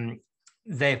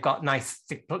 They've got nice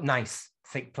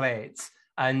thick plates.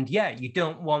 And yeah, you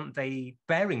don't want the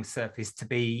bearing surface to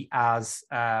be as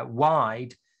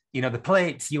wide. You know, the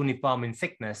plate's uniform in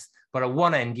thickness, but at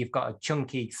one end, you've got a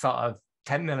chunky sort of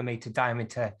 10 millimeter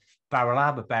diameter barrel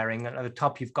arbor bearing, and at the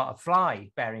top, you've got a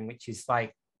fly bearing, which is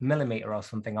like millimeter or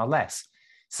something or less.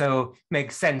 So it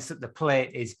makes sense that the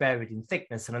plate is varied in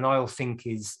thickness, and an oil sink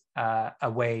is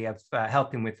a way of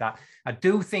helping with that. I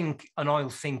do think an oil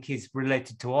sink is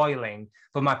related to oiling,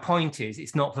 but my point is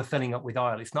it's not for filling up with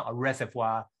oil. It's not a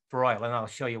reservoir for oil, and I'll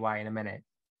show you why in a minute.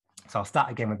 So I'll start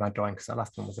again with my drawing because the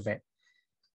last one was a bit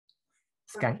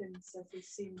skank. Franklin says he's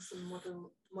seen some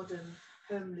modern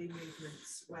Hermle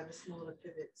movements where the smaller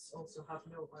pivots also have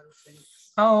no oil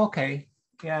sinks. Oh, okay.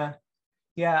 Yeah.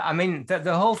 Yeah, I mean,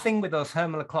 the whole thing with those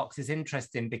Hermle clocks is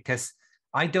interesting because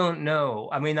I don't know.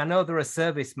 I mean, I know there are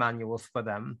service manuals for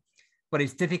them, but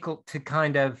it's difficult to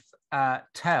kind of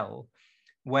tell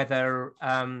whether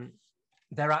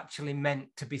they're actually meant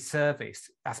to be serviced.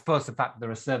 I suppose the fact that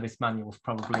there are service manuals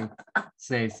probably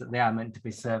says that they are meant to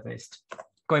be serviced.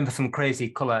 Going for some crazy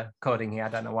color coding here, I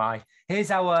don't know why.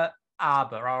 Here's our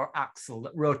arbor, our axle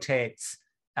that rotates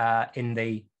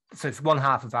so it's one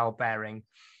half of our bearing.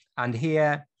 And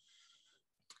here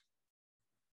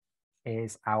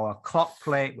is our clock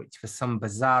plate, which for some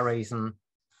bizarre reason,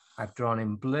 I've drawn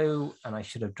in blue and I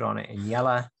should have drawn it in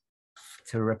yellow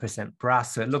to represent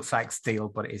brass. So it looks like steel,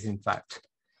 but it is in fact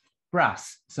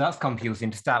brass. So that's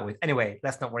confusing to start with. Anyway,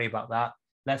 let's not worry about that.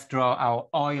 Let's draw our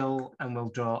oil, and we'll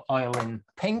draw oil in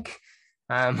pink.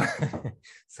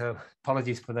 So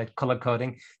apologies for the color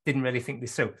coding. Didn't really think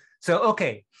this through. So,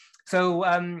 okay. So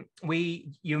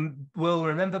you will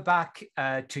remember back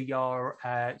to your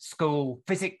school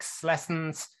physics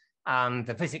lessons, and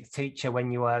the physics teacher,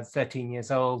 when you were 13 years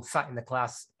old, sat in the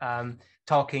class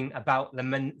talking about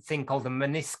the thing called the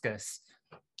meniscus.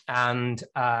 And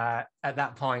at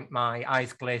that point, my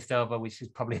eyes glazed over, which is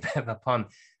probably a bit of a pun.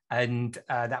 And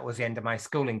that was the end of my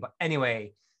schooling. But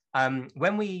anyway,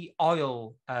 when we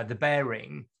oil the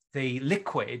bearing, the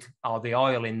liquid, or the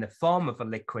oil in the form of a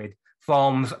liquid,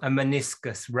 forms a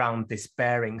meniscus round this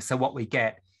bearing. So what we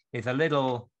get is a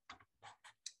little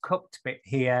cupped bit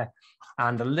here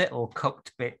and a little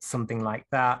cupped bit, something like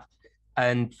that.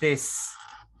 And this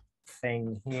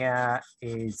thing here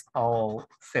is all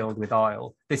filled with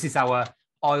oil. This is our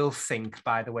oil sink,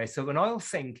 by the way. So an oil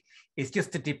sink is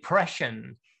just a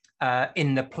depression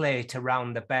in the plate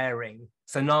around the bearing.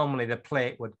 So normally the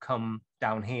plate would come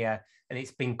down here and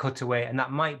it's been cut away, and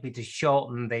that might be to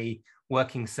shorten the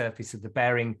working surface of the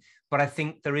bearing. But I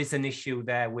think there is an issue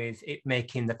there with it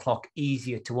making the clock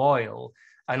easier to oil,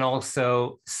 and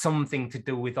also something to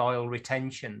do with oil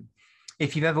retention.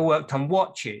 If you've ever worked on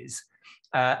watches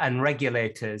and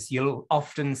regulators, you'll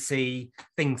often see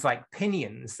things like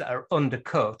pinions that are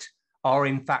undercut, or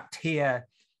in fact here,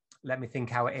 let me think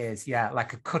how it is. Yeah,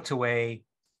 like a cutaway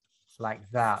like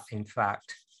that, in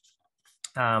fact,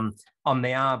 on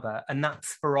the arbor. And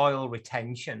that's for oil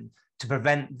retention,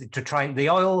 the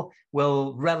oil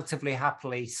will relatively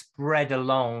happily spread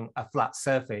along a flat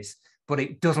surface, but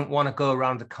it doesn't want to go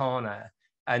around a corner.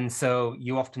 And so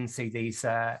you often see these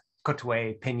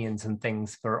cutaway pinions and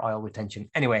things for oil retention.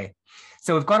 Anyway,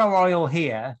 so we've got our oil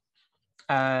here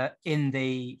in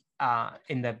the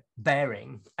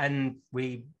bearing, and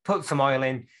we put some oil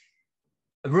in.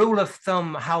 A rule of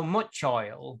thumb, how much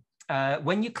oil,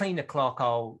 when you clean a clock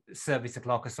or service a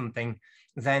clock or something,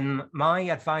 then my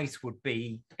advice would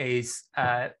be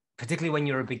particularly when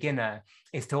you're a beginner,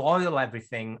 is to oil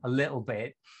everything a little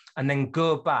bit and then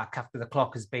go back after the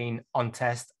clock has been on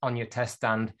your test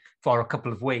stand for a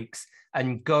couple of weeks,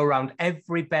 and go around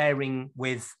every bearing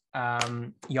with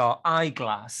your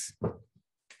eyeglass.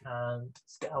 And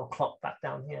let's get our clock back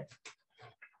down here.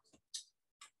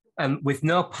 With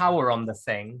no power on the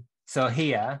thing. So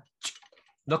here,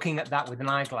 looking at that with an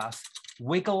eyeglass,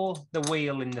 wiggle the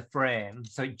wheel in the frame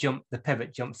so the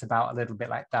pivot jumps about a little bit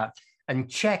like that, and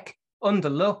check under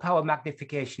low power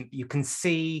magnification, you can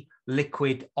see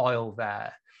liquid oil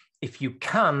there. If you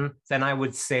can, then I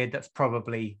would say that's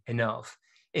probably enough.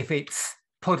 If it's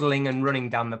puddling and running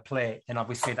down the plate, then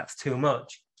obviously that's too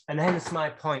much. And hence my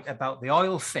point about the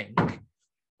oil sink.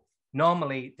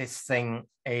 Normally this thing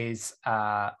is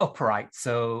upright,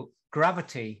 so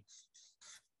gravity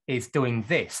is doing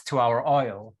this to our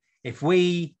oil. If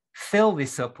we fill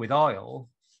this up with oil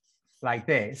like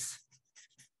this,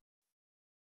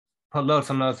 put loads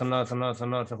and loads and loads and loads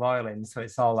and loads of oil in, so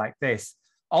it's all like this.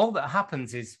 All that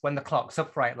happens is when the clock's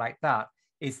upright like that,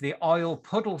 is the oil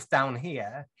puddles down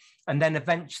here and then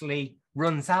eventually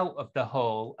runs out of the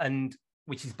hole, and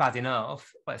which is bad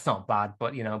enough, but it's not bad,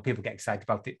 but you know, people get excited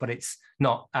about it, but it's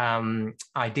not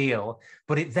ideal.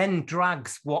 But it then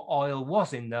drags what oil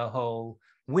was in the hole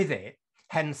with it.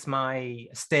 Hence my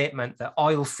statement that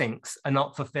oil sinks are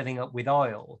not for filling up with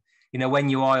oil. You know, when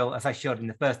you oil, as I showed in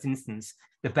the first instance,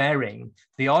 the bearing,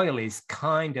 the oil is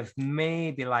kind of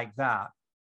maybe like that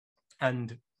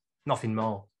and nothing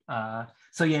more.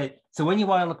 So yeah, so when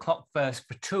you oil the clock first,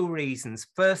 for two reasons.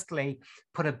 Firstly,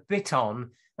 put a bit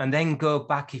on and then go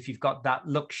back if you've got that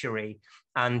luxury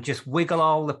and just wiggle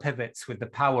all the pivots with the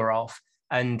power off.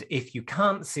 And if you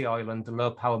can't see oil under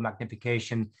low power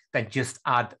magnification, then just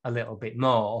add a little bit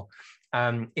more.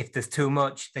 If there's too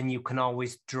much, then you can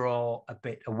always draw a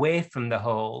bit away from the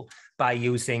hole by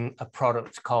using a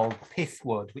product called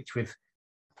Pithwood, which we've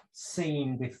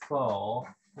seen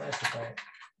before. Where's the bit?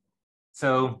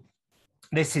 So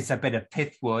this is a bit of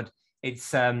Pithwood.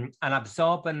 It's an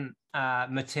absorbent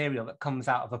material that comes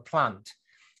out of a plant.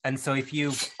 And so if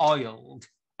you've oiled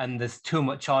and there's too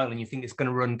much oil and you think it's going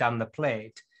to run down the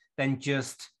plate, then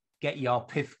just get your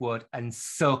Pithwood and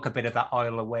soak a bit of that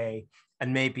oil away,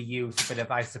 and maybe use a bit of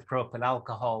isopropyl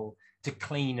alcohol to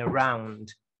clean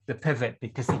around the pivot,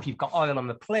 because if you've got oil on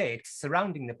the plate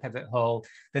surrounding the pivot hole,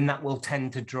 then that will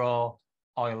tend to draw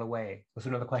oil away. Was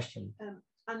there another question?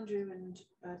 Andrew and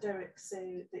Derek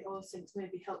say the oil sinks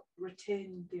maybe help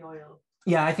retain the oil.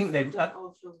 Yeah, I think they've...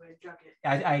 all flow away, drag it.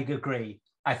 I agree.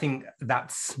 I think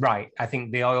that's right. I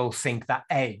think the oil sink, that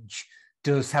edge,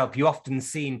 does help. You often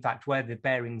see, in fact, where the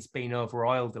bearing's been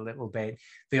over-oiled a little bit,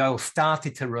 the oil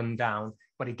started to run down,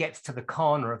 but it gets to the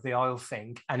corner of the oil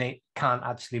sink and it can't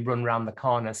actually run around the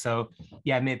corner. So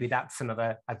yeah, maybe that's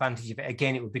another advantage of it.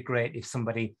 Again, it would be great if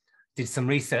somebody did some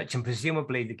research, and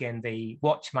presumably, again, the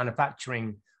watch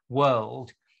manufacturing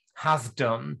world has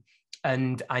done.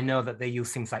 And I know that they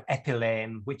use things like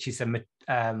epilame, which is a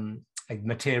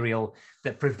material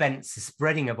that prevents the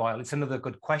spreading of oil. It's another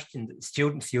good question that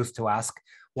students used to ask.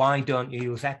 Why don't you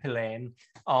use epilame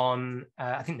on,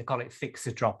 I think they call it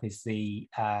Fix-A-Drop is the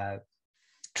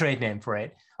trade name for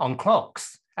it, on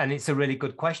clocks? And it's a really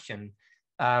good question,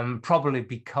 probably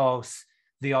because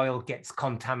the oil gets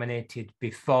contaminated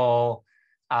before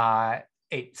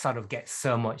it sort of gets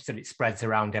so much that it spreads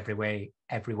around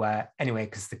everywhere anyway,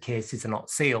 because the cases are not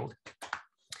sealed.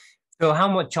 So how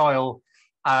much oil?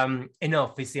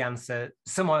 Enough is the answer.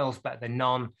 Some oil's better than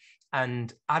none,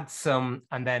 and add some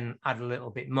and then add a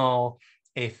little bit more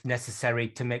if necessary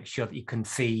to make sure that you can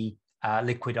see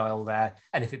liquid oil there.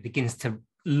 And if it begins to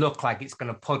look like it's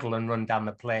going to puddle and run down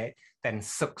the plate, then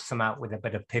suck some out with a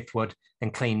bit of Pithwood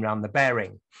and clean around the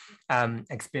bearing.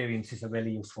 Experience is a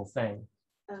really useful thing.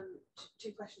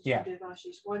 Two questions. Yeah. From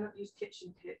Devashish. Why not use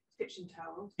kitchen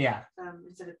towel? Yeah.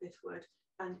 Instead of Pithwood?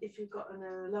 And if you've got an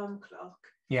alarm clock,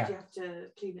 yeah, do you have to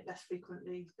clean it less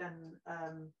frequently than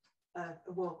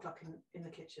a wall clock in the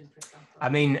kitchen, for example? I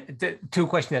mean, two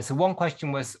questions there. So one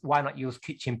question was, why not use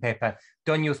kitchen paper?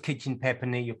 Don't use kitchen paper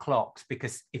near your clocks,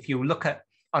 because if you look at,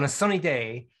 on a sunny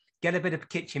day, get a bit of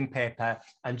kitchen paper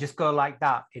and just go like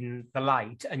that in the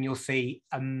light, and you'll see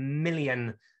a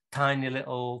million tiny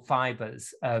little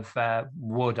fibers of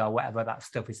wood or whatever that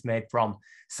stuff is made from.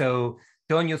 So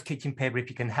don't use kitchen paper if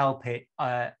you can help it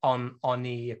on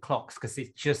the clocks, because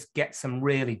it just gets them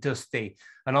really dusty.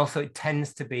 And also it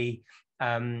tends to be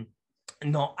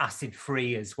not acid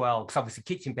free as well, because obviously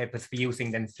kitchen paper is for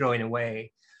using then throwing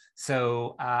away.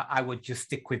 So I would just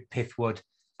stick with Pithwood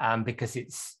because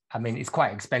it's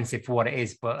quite expensive for what it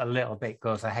is, but a little bit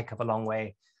goes a heck of a long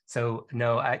way. So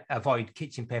no, I avoid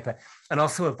kitchen paper, and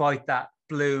also avoid that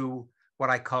blue, what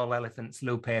I call elephant's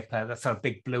loo paper, that sort of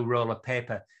big blue roll of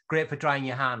paper. Great for drying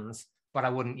your hands, but I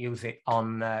wouldn't use it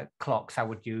on clocks. I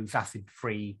would use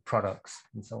acid-free products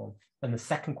and so on. And the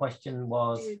second question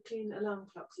was... Do you clean alarm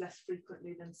clocks less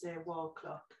frequently than, say, a wall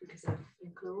clock because they're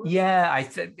enclosed? Yeah,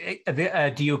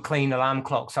 do you clean alarm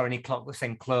clocks or any clock that's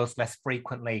enclosed less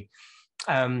frequently?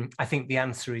 I think the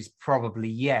answer is probably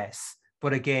yes.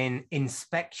 But again,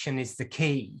 inspection is the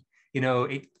key. You know,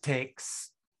 it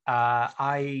takes,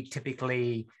 I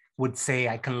typically would say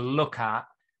I can look at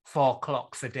 4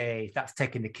 clocks a day. That's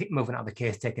taking the moving out of the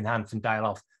case, taking the hand from dial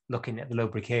off, looking at the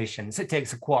lubrication. So it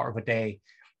takes a quarter of a day,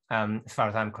 as far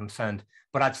as I'm concerned.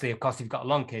 But actually, of course, if you've got a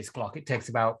long case clock, it takes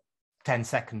about 10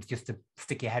 seconds just to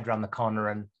stick your head around the corner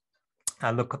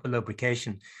and look at the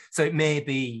lubrication. So it may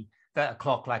be that a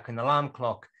clock like an alarm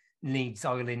clock needs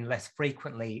oiling less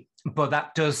frequently, but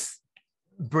that does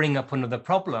bring up another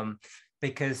problem,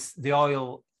 because the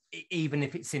oil, even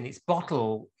if it's in its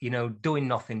bottle, you know, doing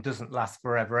nothing doesn't last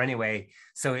forever anyway.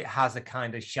 So it has a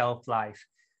kind of shelf life.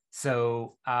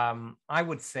 So I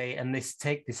would say, and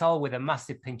take this all with a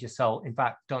massive pinch of salt. In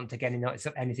fact, don't take any notice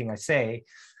of anything I say,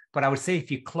 but I would say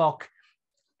if your clock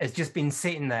has just been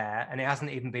sitting there and it hasn't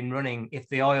even been running, if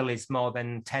the oil is more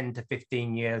than 10 to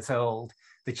 15 years old,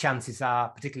 the chances are,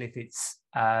 particularly if it's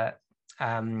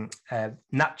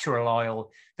natural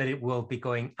oil, that it will be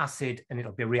going acid and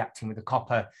it'll be reacting with the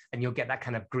copper, and you'll get that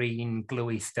kind of green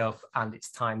gluey stuff, and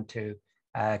it's time to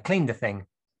clean the thing.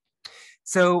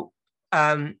 So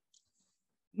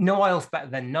no oil's better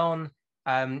than none.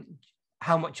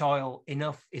 How much oil?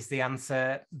 Enough is the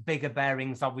answer. Bigger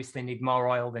bearings obviously need more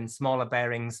oil than smaller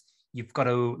bearings. You've got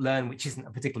to learn, which isn't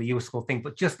a particularly useful thing,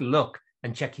 but just look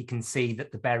and check you can see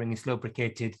that the bearing is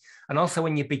lubricated. And also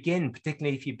when you begin,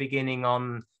 particularly if you're beginning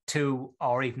on 2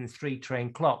 or even 3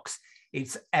 train clocks,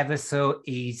 it's ever so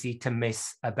easy to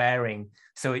miss a bearing.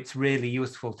 So it's really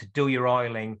useful to do your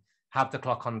oiling, have the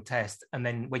clock on test, and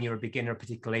then when you're a beginner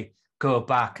particularly, go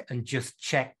back and just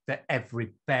check that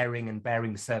every bearing and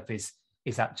bearing surface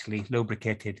is actually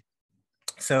lubricated.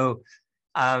 So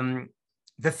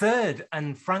the third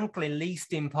and frankly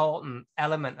least important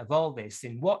element of all this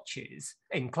in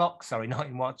clocks, sorry, not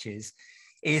in watches,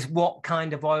 is what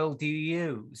kind of oil do you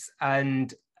use?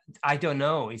 And I don't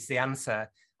know is the answer.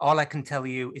 All I can tell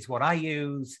you is what I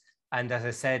use. And as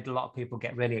I said, a lot of people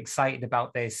get really excited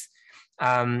about this.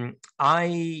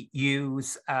 I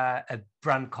use a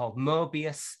brand called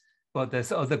Mobius, but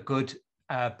there's other good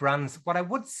brands. What I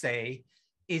would say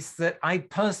is that I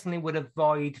personally would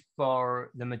avoid, for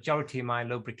the majority of my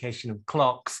lubrication of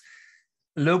clocks,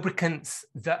 lubricants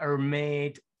that are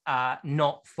made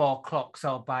not for clocks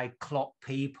or by clock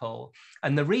people.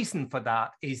 And the reason for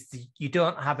that is that you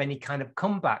don't have any kind of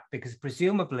comeback, because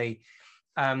presumably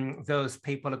those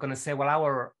people are going to say, well,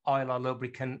 our oil or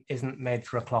lubricant isn't made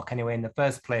for a clock anyway in the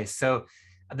first place. So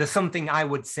there's something I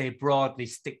would say broadly,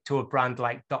 stick to a brand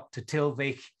like Dr.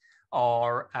 Tilvich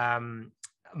or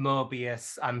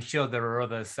Mobius. I'm sure there are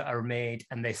others that are made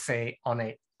and they say on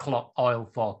it clock oil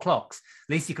for clocks.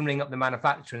 At least you can ring up the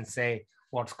manufacturer and say,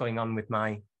 what's going on with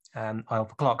my oil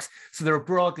for clocks? So there are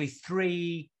broadly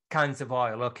 3 kinds of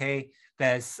oil, okay?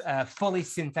 There's fully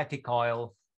synthetic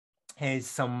oil. Here's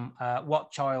some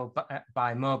watch oil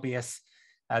by Mobius.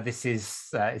 This is,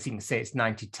 as you can see, it's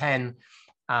 9010.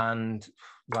 And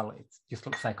well, it just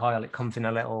looks like oil. It comes in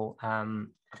a little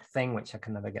thing, which I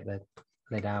can never get the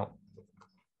lid out.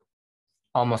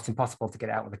 Almost impossible to get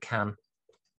out with a can.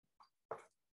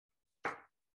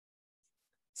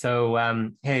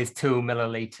 So here's 2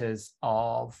 milliliters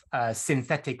of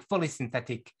fully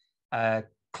synthetic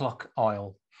clock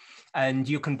oil. And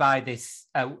you can buy this,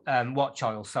 watch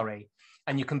oil, sorry.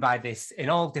 And you can buy this in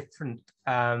all different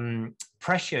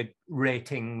pressure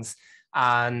ratings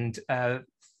and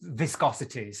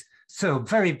viscosities. So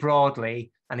very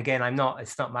broadly, and again,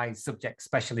 it's not my subject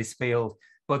specialist field,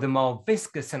 but the more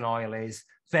viscous an oil is,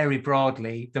 very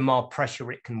broadly, the more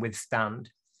pressure it can withstand.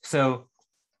 So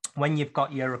when you've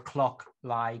got your clock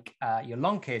like your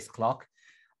long case clock,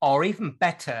 or even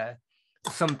better,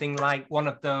 something like one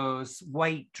of those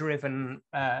weight-driven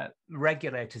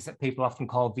regulators that people often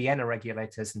call Vienna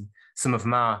regulators, and some of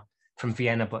them are from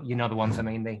Vienna, but you know the ones I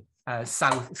mean, the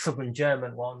southern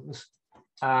German ones.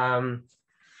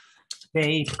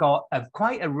 They've got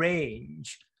quite a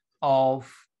range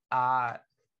of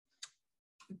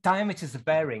diameters of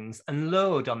bearings and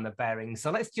load on the bearings.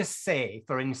 So let's just say,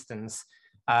 for instance,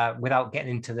 without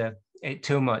getting into it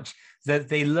too much, that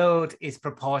the load is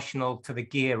proportional to the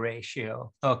gear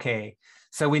ratio. Okay,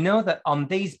 so we know that on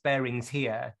these bearings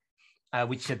here,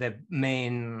 which are the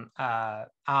main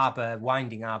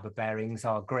winding arbor bearings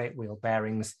or great wheel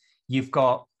bearings, you've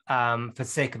got, for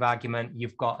sake of argument,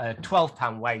 you've got a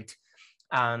 12-pound weight,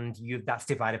 and that's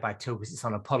divided by 2 because it's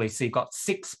on a pulley. So you've got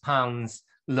 6 pounds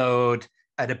load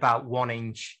at about 1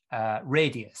 inch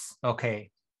radius. Okay.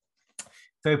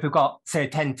 So if we've got, say, a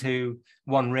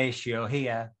 10-to-1 ratio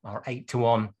here, or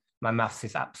 8-to-1, my maths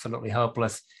is absolutely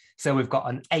hopeless. So we've got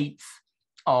an 1/8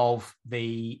 of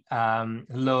the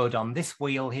load on this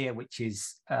wheel here, which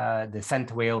is the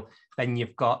center wheel. Then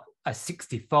you've got a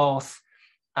 64th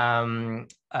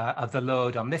of the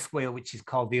load on this wheel, which is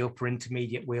called the upper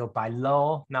intermediate wheel by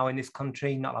law now in this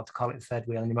country, not allowed to call it the third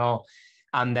wheel anymore.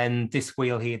 And then this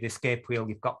wheel here, the escape wheel,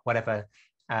 you've got whatever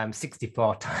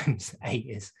 64 times 8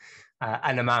 is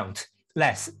an amount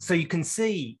less. So you can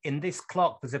see in this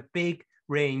clock, there's a big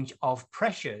range of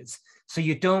pressures. So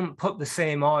you don't put the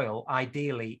same oil,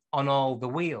 ideally, on all the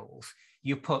wheels.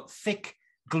 You put thick,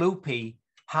 gloopy,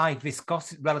 high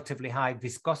viscosity, relatively high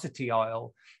viscosity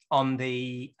oil on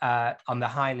the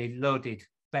highly loaded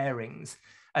bearings.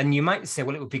 And you might say,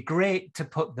 well, it would be great to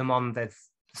put them on the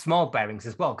small bearings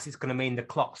as well, because it's going to mean the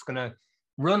clock's going to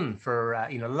run for,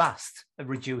 last a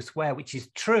reduced wear, which is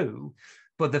true.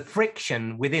 But the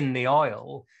friction within the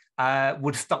oil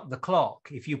would stop the clock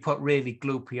if you put really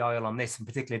gloopy oil on this, and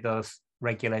particularly those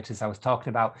regulators I was talking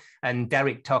about, and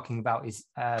Derek talking about his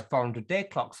 400-day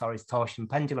clocks or his torsion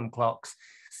pendulum clocks.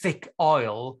 Thick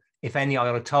oil, if any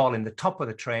oil at all, in the top of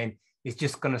the train is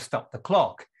just going to stop the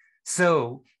clock.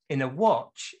 So in a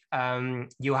watch,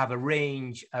 you have a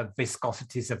range of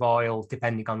viscosities of oil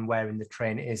depending on where in the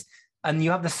train it is. And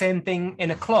you have the same thing in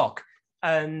a clock.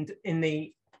 And in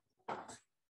the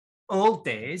old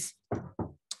days,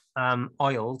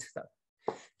 oiled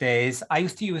days, I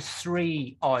used to use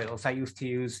 3 oils. I used to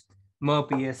use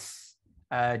Mobius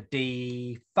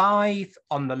D5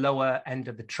 on the lower end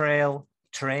of the trail,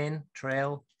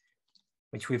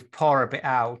 which we've poured a bit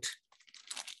out.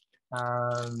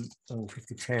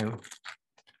 52.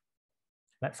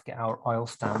 Let's get our oil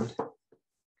stand. So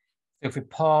if we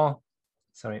pour,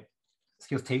 sorry,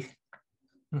 excuse teeth,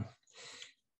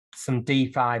 some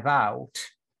D5 out,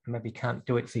 maybe you can't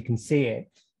do it so you can see it,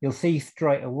 you'll see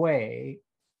straight away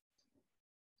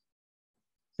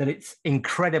that it's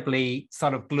incredibly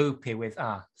sort of gloopy with,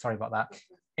 sorry about that,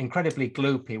 incredibly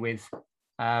gloopy with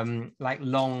like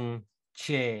long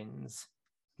chains.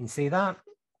 You can see that?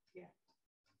 Yeah.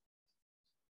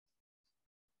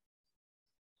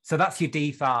 So that's your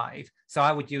D5. So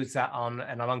I would use that on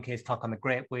an along case clock, on the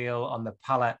great wheel, on the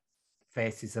pallet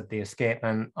faces of the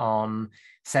escapement, on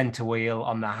center wheel,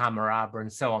 on the hammer arbor,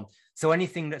 and so on. So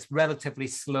anything that's relatively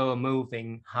slow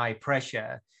moving, high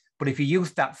pressure. But if you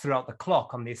use that throughout the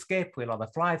clock on the escape wheel or the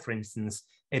fly, for instance,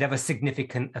 it'd have a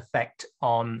significant effect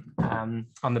on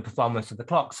the performance of the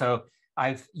clock. So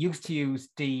I've used to use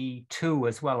D2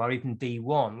 as well, or even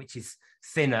D1, which is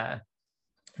thinner,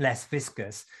 less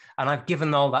viscous. And I've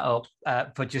given all that up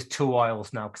for just 2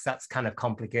 oils now, because that's kind of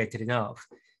complicated enough.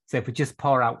 So if we just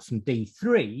pour out some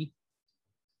D3,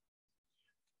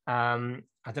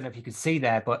 I don't know if you can see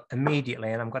there, but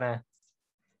immediately, and I'm going to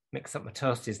mix up my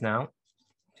toasties now,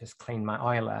 just clean my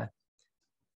oiler.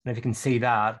 And if you can see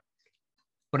that,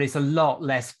 but it's a lot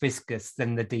less viscous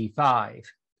than the D5.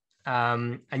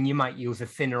 And you might use a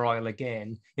thinner oil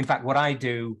again. In fact, what I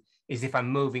do is if I'm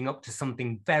moving up to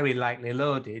something very lightly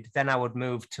loaded, then I would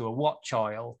move to a watch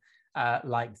oil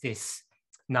like this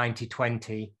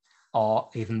 90-20, or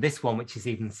even this one, which is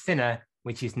even thinner,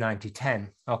 which is 90-10.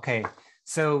 Okay,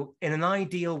 so in an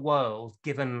ideal world,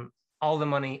 given all the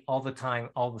money, all the time,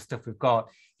 all the stuff we've got,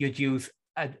 you'd use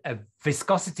a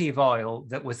viscosity of oil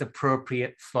that was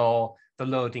appropriate for the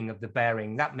loading of the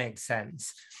bearing. That makes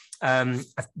sense.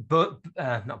 But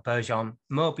not Bergeon,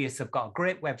 Mobius have got a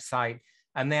great website,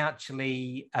 and they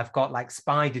actually have got like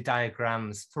spider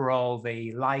diagrams for all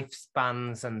the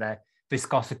lifespans and the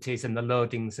viscosities and the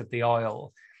loadings of the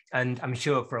oil. And I'm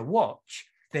sure for a watch,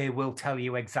 they will tell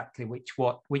you exactly which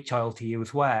oil to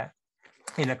use where.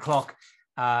 In a clock,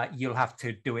 you'll have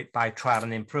to do it by trial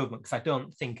and improvement, because I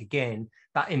don't think, again,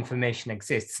 that information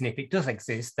exists. And if it does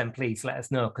exist, then please let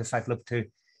us know, because I'd love to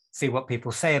see what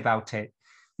people say about it.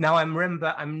 Now,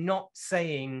 remember, I'm not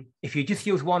saying if you just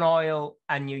use one oil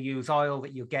and you use oil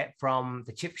that you get from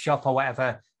the chip shop or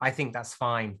whatever, I think that's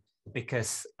fine,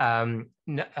 because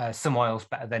some oil's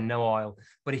better than no oil.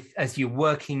 But if, as you're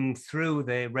working through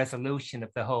the resolution of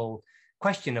the whole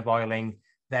question of oiling,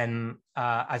 then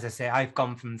as I say, I've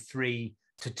gone from 3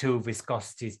 to 2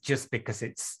 viscosities just because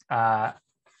it's not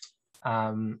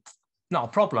a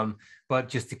problem, but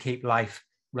just to keep life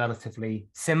relatively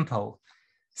simple.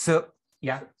 So,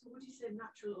 yeah. So would you say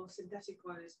natural or synthetic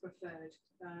oil is preferred?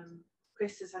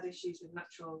 Chris has had issues with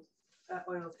natural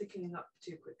oil thickening up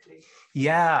too quickly.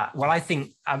 Yeah, well, I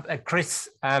think, Chris,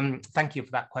 thank you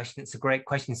for that question. It's a great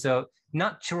question. So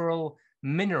natural,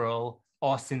 mineral,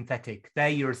 or synthetic, they're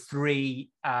your 3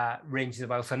 ranges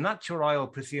of oil. So natural oil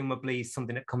presumably is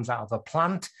something that comes out of a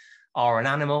plant or an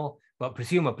animal, but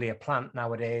presumably a plant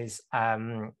nowadays,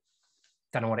 don't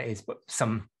know what it is, but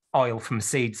some oil from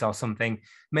seeds or something.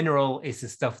 Mineral is the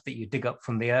stuff that you dig up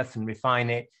from the earth and refine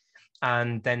it.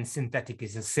 And then synthetic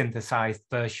is a synthesized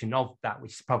version of that,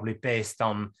 which is probably based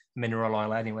on mineral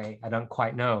oil anyway. I don't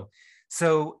quite know.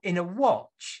 So in a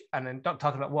watch, and I'm not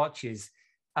talking about watches,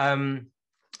 a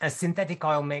synthetic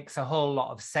oil makes a whole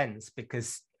lot of sense,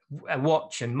 because a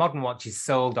watch and modern watch is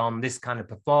sold on this kind of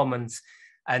performance.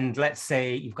 And let's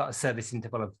say you've got a service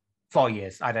interval of 4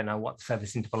 years. I don't know what the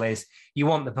service interval is. You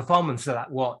want the performance of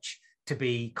that watch to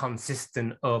be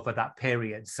consistent over that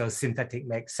period. So synthetic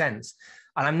makes sense.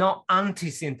 And I'm not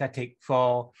anti-synthetic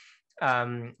for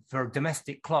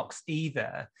domestic clocks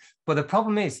either. But the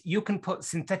problem is you can put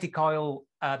synthetic oil,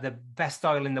 the best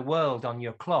oil in the world, on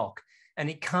your clock, and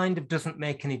it kind of doesn't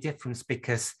make any difference,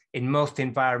 because in most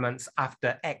environments,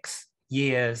 after X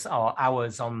years or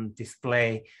hours on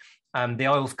display, the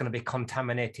oil's going to be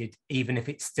contaminated, even if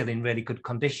it's still in really good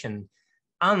condition.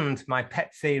 And my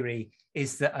pet theory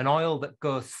is that an oil that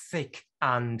goes thick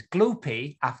and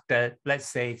gloopy after, let's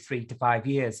say, 3 to 5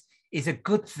 years is a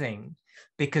good thing,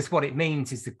 because what it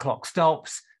means is the clock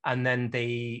stops, and then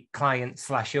the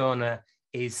client/owner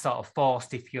is sort of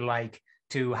forced, if you like,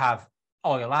 to have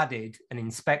oil added, an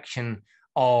inspection,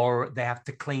 or they have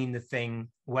to clean the thing.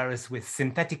 Whereas with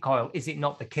synthetic oil, is it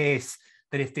not the case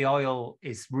that if the oil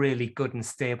is really good and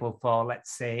stable for,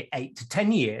 let's say, 8 to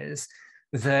 10 years,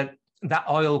 that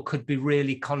oil could be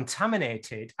really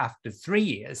contaminated after 3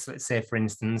 years, let's say, for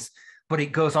instance, but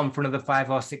it goes on for another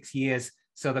 5 or 6 years.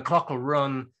 So the clock will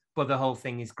run, but the whole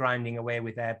thing is grinding away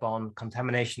with airborne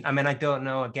contamination. I mean, I don't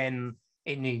know, again,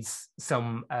 it needs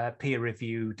some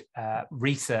peer-reviewed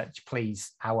research,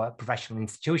 please, our professional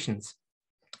institutions.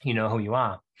 You know who you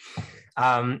are.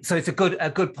 So it's a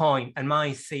good point. And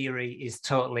my theory is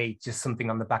totally just something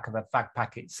on the back of a fag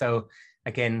packet. So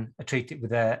again, I treat it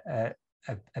with a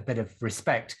bit of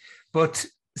respect. But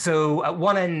so at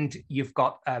one end, you've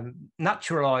got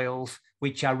natural oils,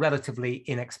 which are relatively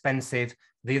inexpensive.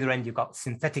 The other end, you've got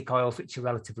synthetic oils, which are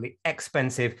relatively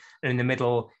expensive. And in the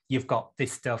middle, you've got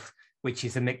this stuff, which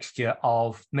is a mixture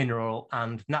of mineral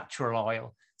and natural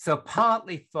oil. So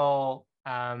partly for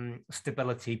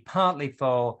stability, partly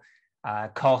for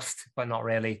cost, but not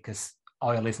really, because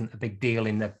oil isn't a big deal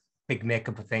in the big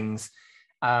makeup of things.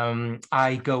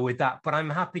 I go with that, but I'm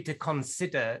happy to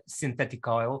consider synthetic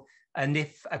oil. And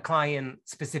if a client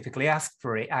specifically asked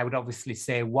for it, I would obviously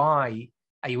say, why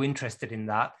are you interested in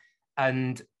that?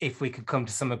 And if we could come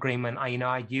to some agreement,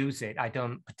 I'd use it. I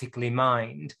don't particularly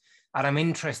mind. And I'm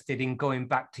interested in going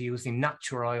back to using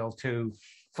natural oil too,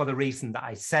 for the reason that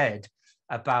I said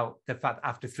about the fact that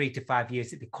after 3 to 5 years,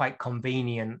 it'd be quite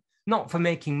convenient, not for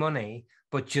making money,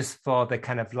 but just for the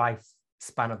kind of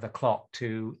lifespan of the clock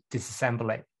to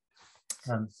disassemble it.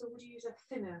 So would you use a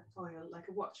thinner oil, like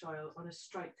a watch oil, on a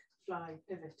strike fly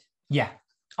pivot? Yeah,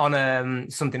 on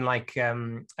something like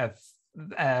a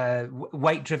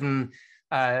weight-driven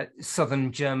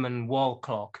Southern German wall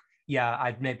clock. Yeah,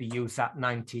 I'd maybe use that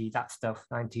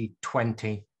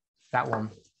 90-20, that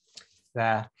one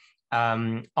there,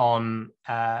 on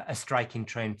a striking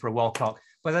train for a wall clock.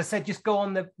 But as I said, just go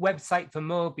on the website for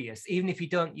Mobius. Even if you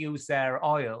don't use their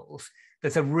oils,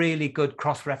 there's a really good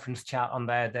cross-reference chart on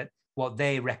there that what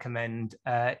they recommend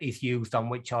is used on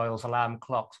which oils, alarm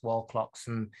clocks, wall clocks,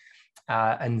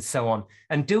 and so on.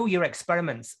 And do your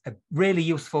experiments. A really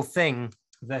useful thing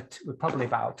that we're probably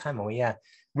about out of time,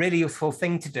 really useful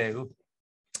thing to do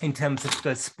in terms of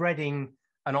the spreading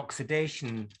and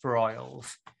oxidation for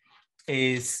oils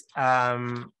is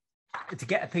to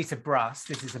get a piece of brass.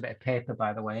 This is a bit of paper,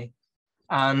 by the way,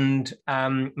 and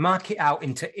mark it out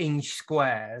into inch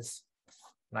squares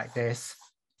like this.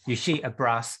 Your sheet of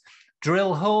brass,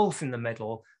 drill holes in the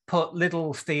middle, put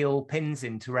little steel pins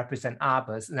in to represent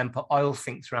arbors, and then put oil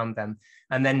sinks around them,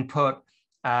 and then put,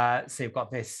 so you've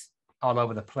got this all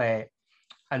over the plate,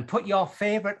 and put your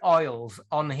favorite oils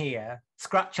on here,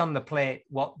 scratch on the plate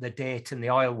what the date and the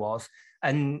oil was,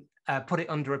 and put it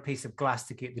under a piece of glass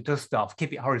to keep the dust off,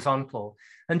 keep it horizontal,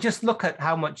 and just look at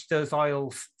how much those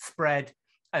oils spread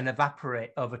and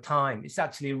evaporate over time. It's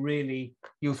actually a really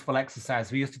useful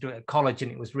exercise. We used to do it at college,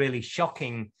 and it was really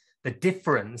shocking, the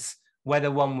difference,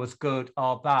 whether one was good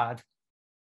or bad.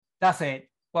 That's it.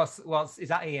 Is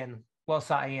that Ian? What's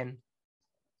that, Ian?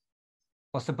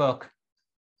 What's the book?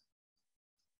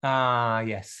 Ah,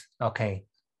 yes. Okay.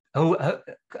 Who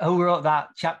wrote that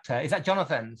chapter? Is that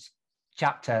Jonathan's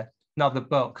chapter? Not the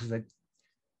book, because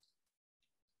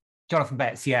Jonathan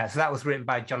Betts. Yeah. So that was written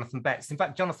by Jonathan Betts. In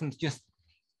fact, Jonathan's just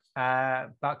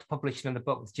about to publish another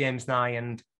book with James Nye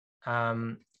and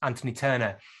Anthony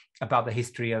Turner about the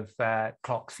history of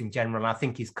clocks in general. And I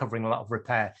think he's covering a lot of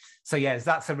repair. So yes,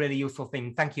 that's a really useful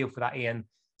thing. Thank you for that, Ian.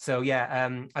 So yeah,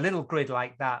 a little grid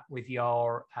like that with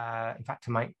your, in fact,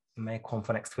 I might make one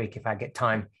for next week if I get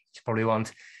time, which you probably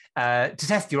won't, to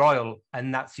test your oil.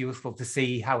 And that's useful to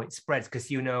see how it spreads,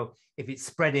 because you know, if it's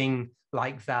spreading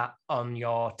like that on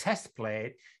your test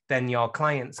plate, then your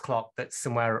client's clock that's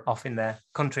somewhere off in the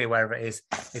country, wherever it is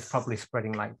probably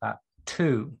spreading like that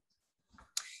too.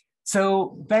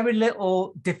 So very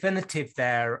little definitive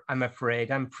there, I'm afraid.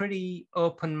 I'm pretty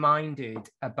open-minded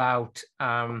about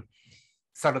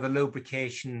sort of the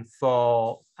lubrication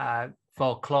for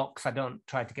clocks. I don't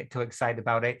try to get too excited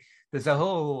about it. There's a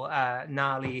whole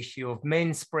gnarly issue of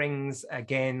mainsprings.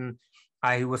 Again,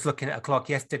 I was looking at a clock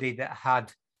yesterday that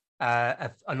had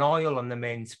an oil on the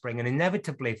mainspring, and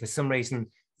inevitably, for some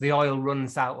reason, the oil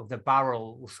runs out of the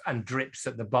barrels and drips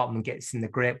at the bottom and gets in the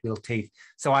great wheel teeth.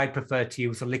 So I prefer to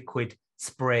use a liquid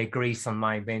spray grease on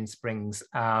my mainsprings.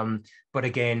 But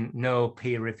again, no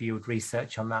peer-reviewed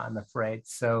research on that, I'm afraid.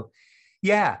 So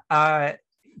yeah,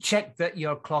 check that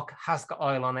your clock has got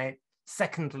oil on it.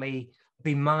 Secondly,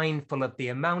 be mindful of the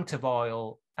amount of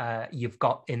oil you've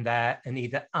got in there, and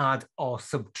either add or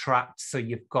subtract so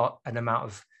you've got an amount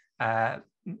of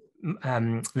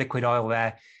liquid oil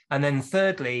there. And then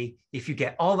thirdly, if you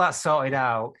get all that sorted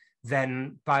out,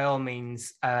 then by all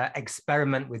means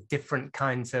experiment with different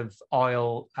kinds of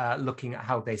oil, looking at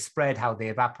how they spread, how they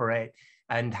evaporate,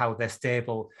 and how they're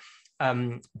stable.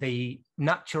 The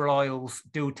natural oils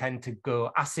do tend to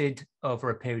go acid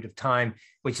over a period of time,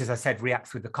 which, as I said,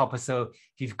 reacts with the copper. So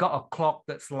if you've got a clock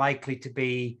that's likely to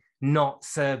be not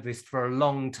serviced for a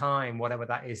long time, whatever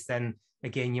that is, then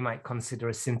again, you might consider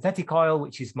a synthetic oil,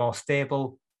 which is more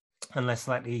stable and less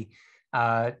likely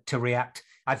to react.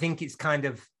 I think it's kind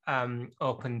of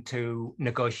open to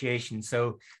negotiation.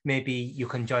 So maybe you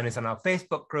can join us on our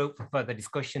Facebook group for further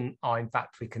discussion, or in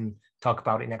fact, we can talk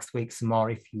about it next week some more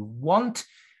if you want,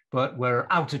 but we're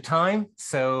out of time.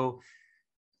 So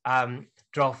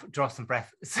draw some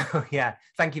breath. So yeah,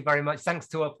 thank you very much. Thanks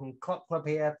to Open Clock Club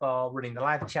here for running the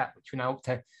live chat, which we're now up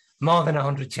to more than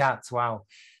 100 chats. Wow.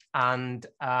 And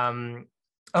I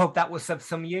hope that was of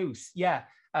some use. Yeah,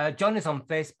 join us on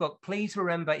Facebook. Please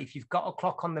remember, if you've got a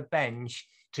clock on the bench,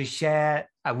 to share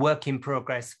a work in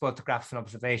progress photographs and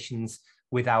observations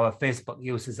with our Facebook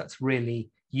users. That's really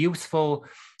useful.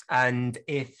 And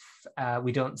if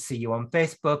we don't see you on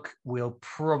Facebook, we'll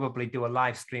probably do a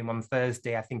live stream on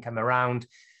Thursday. I think I'm around.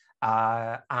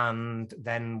 And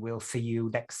then we'll see you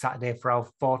next Saturday for our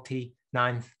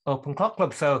 49th Open Clock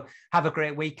Club. So have a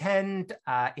great weekend.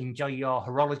 Enjoy your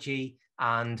horology,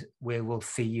 and we will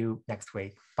see you next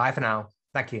week. Bye for now.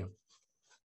 Thank you.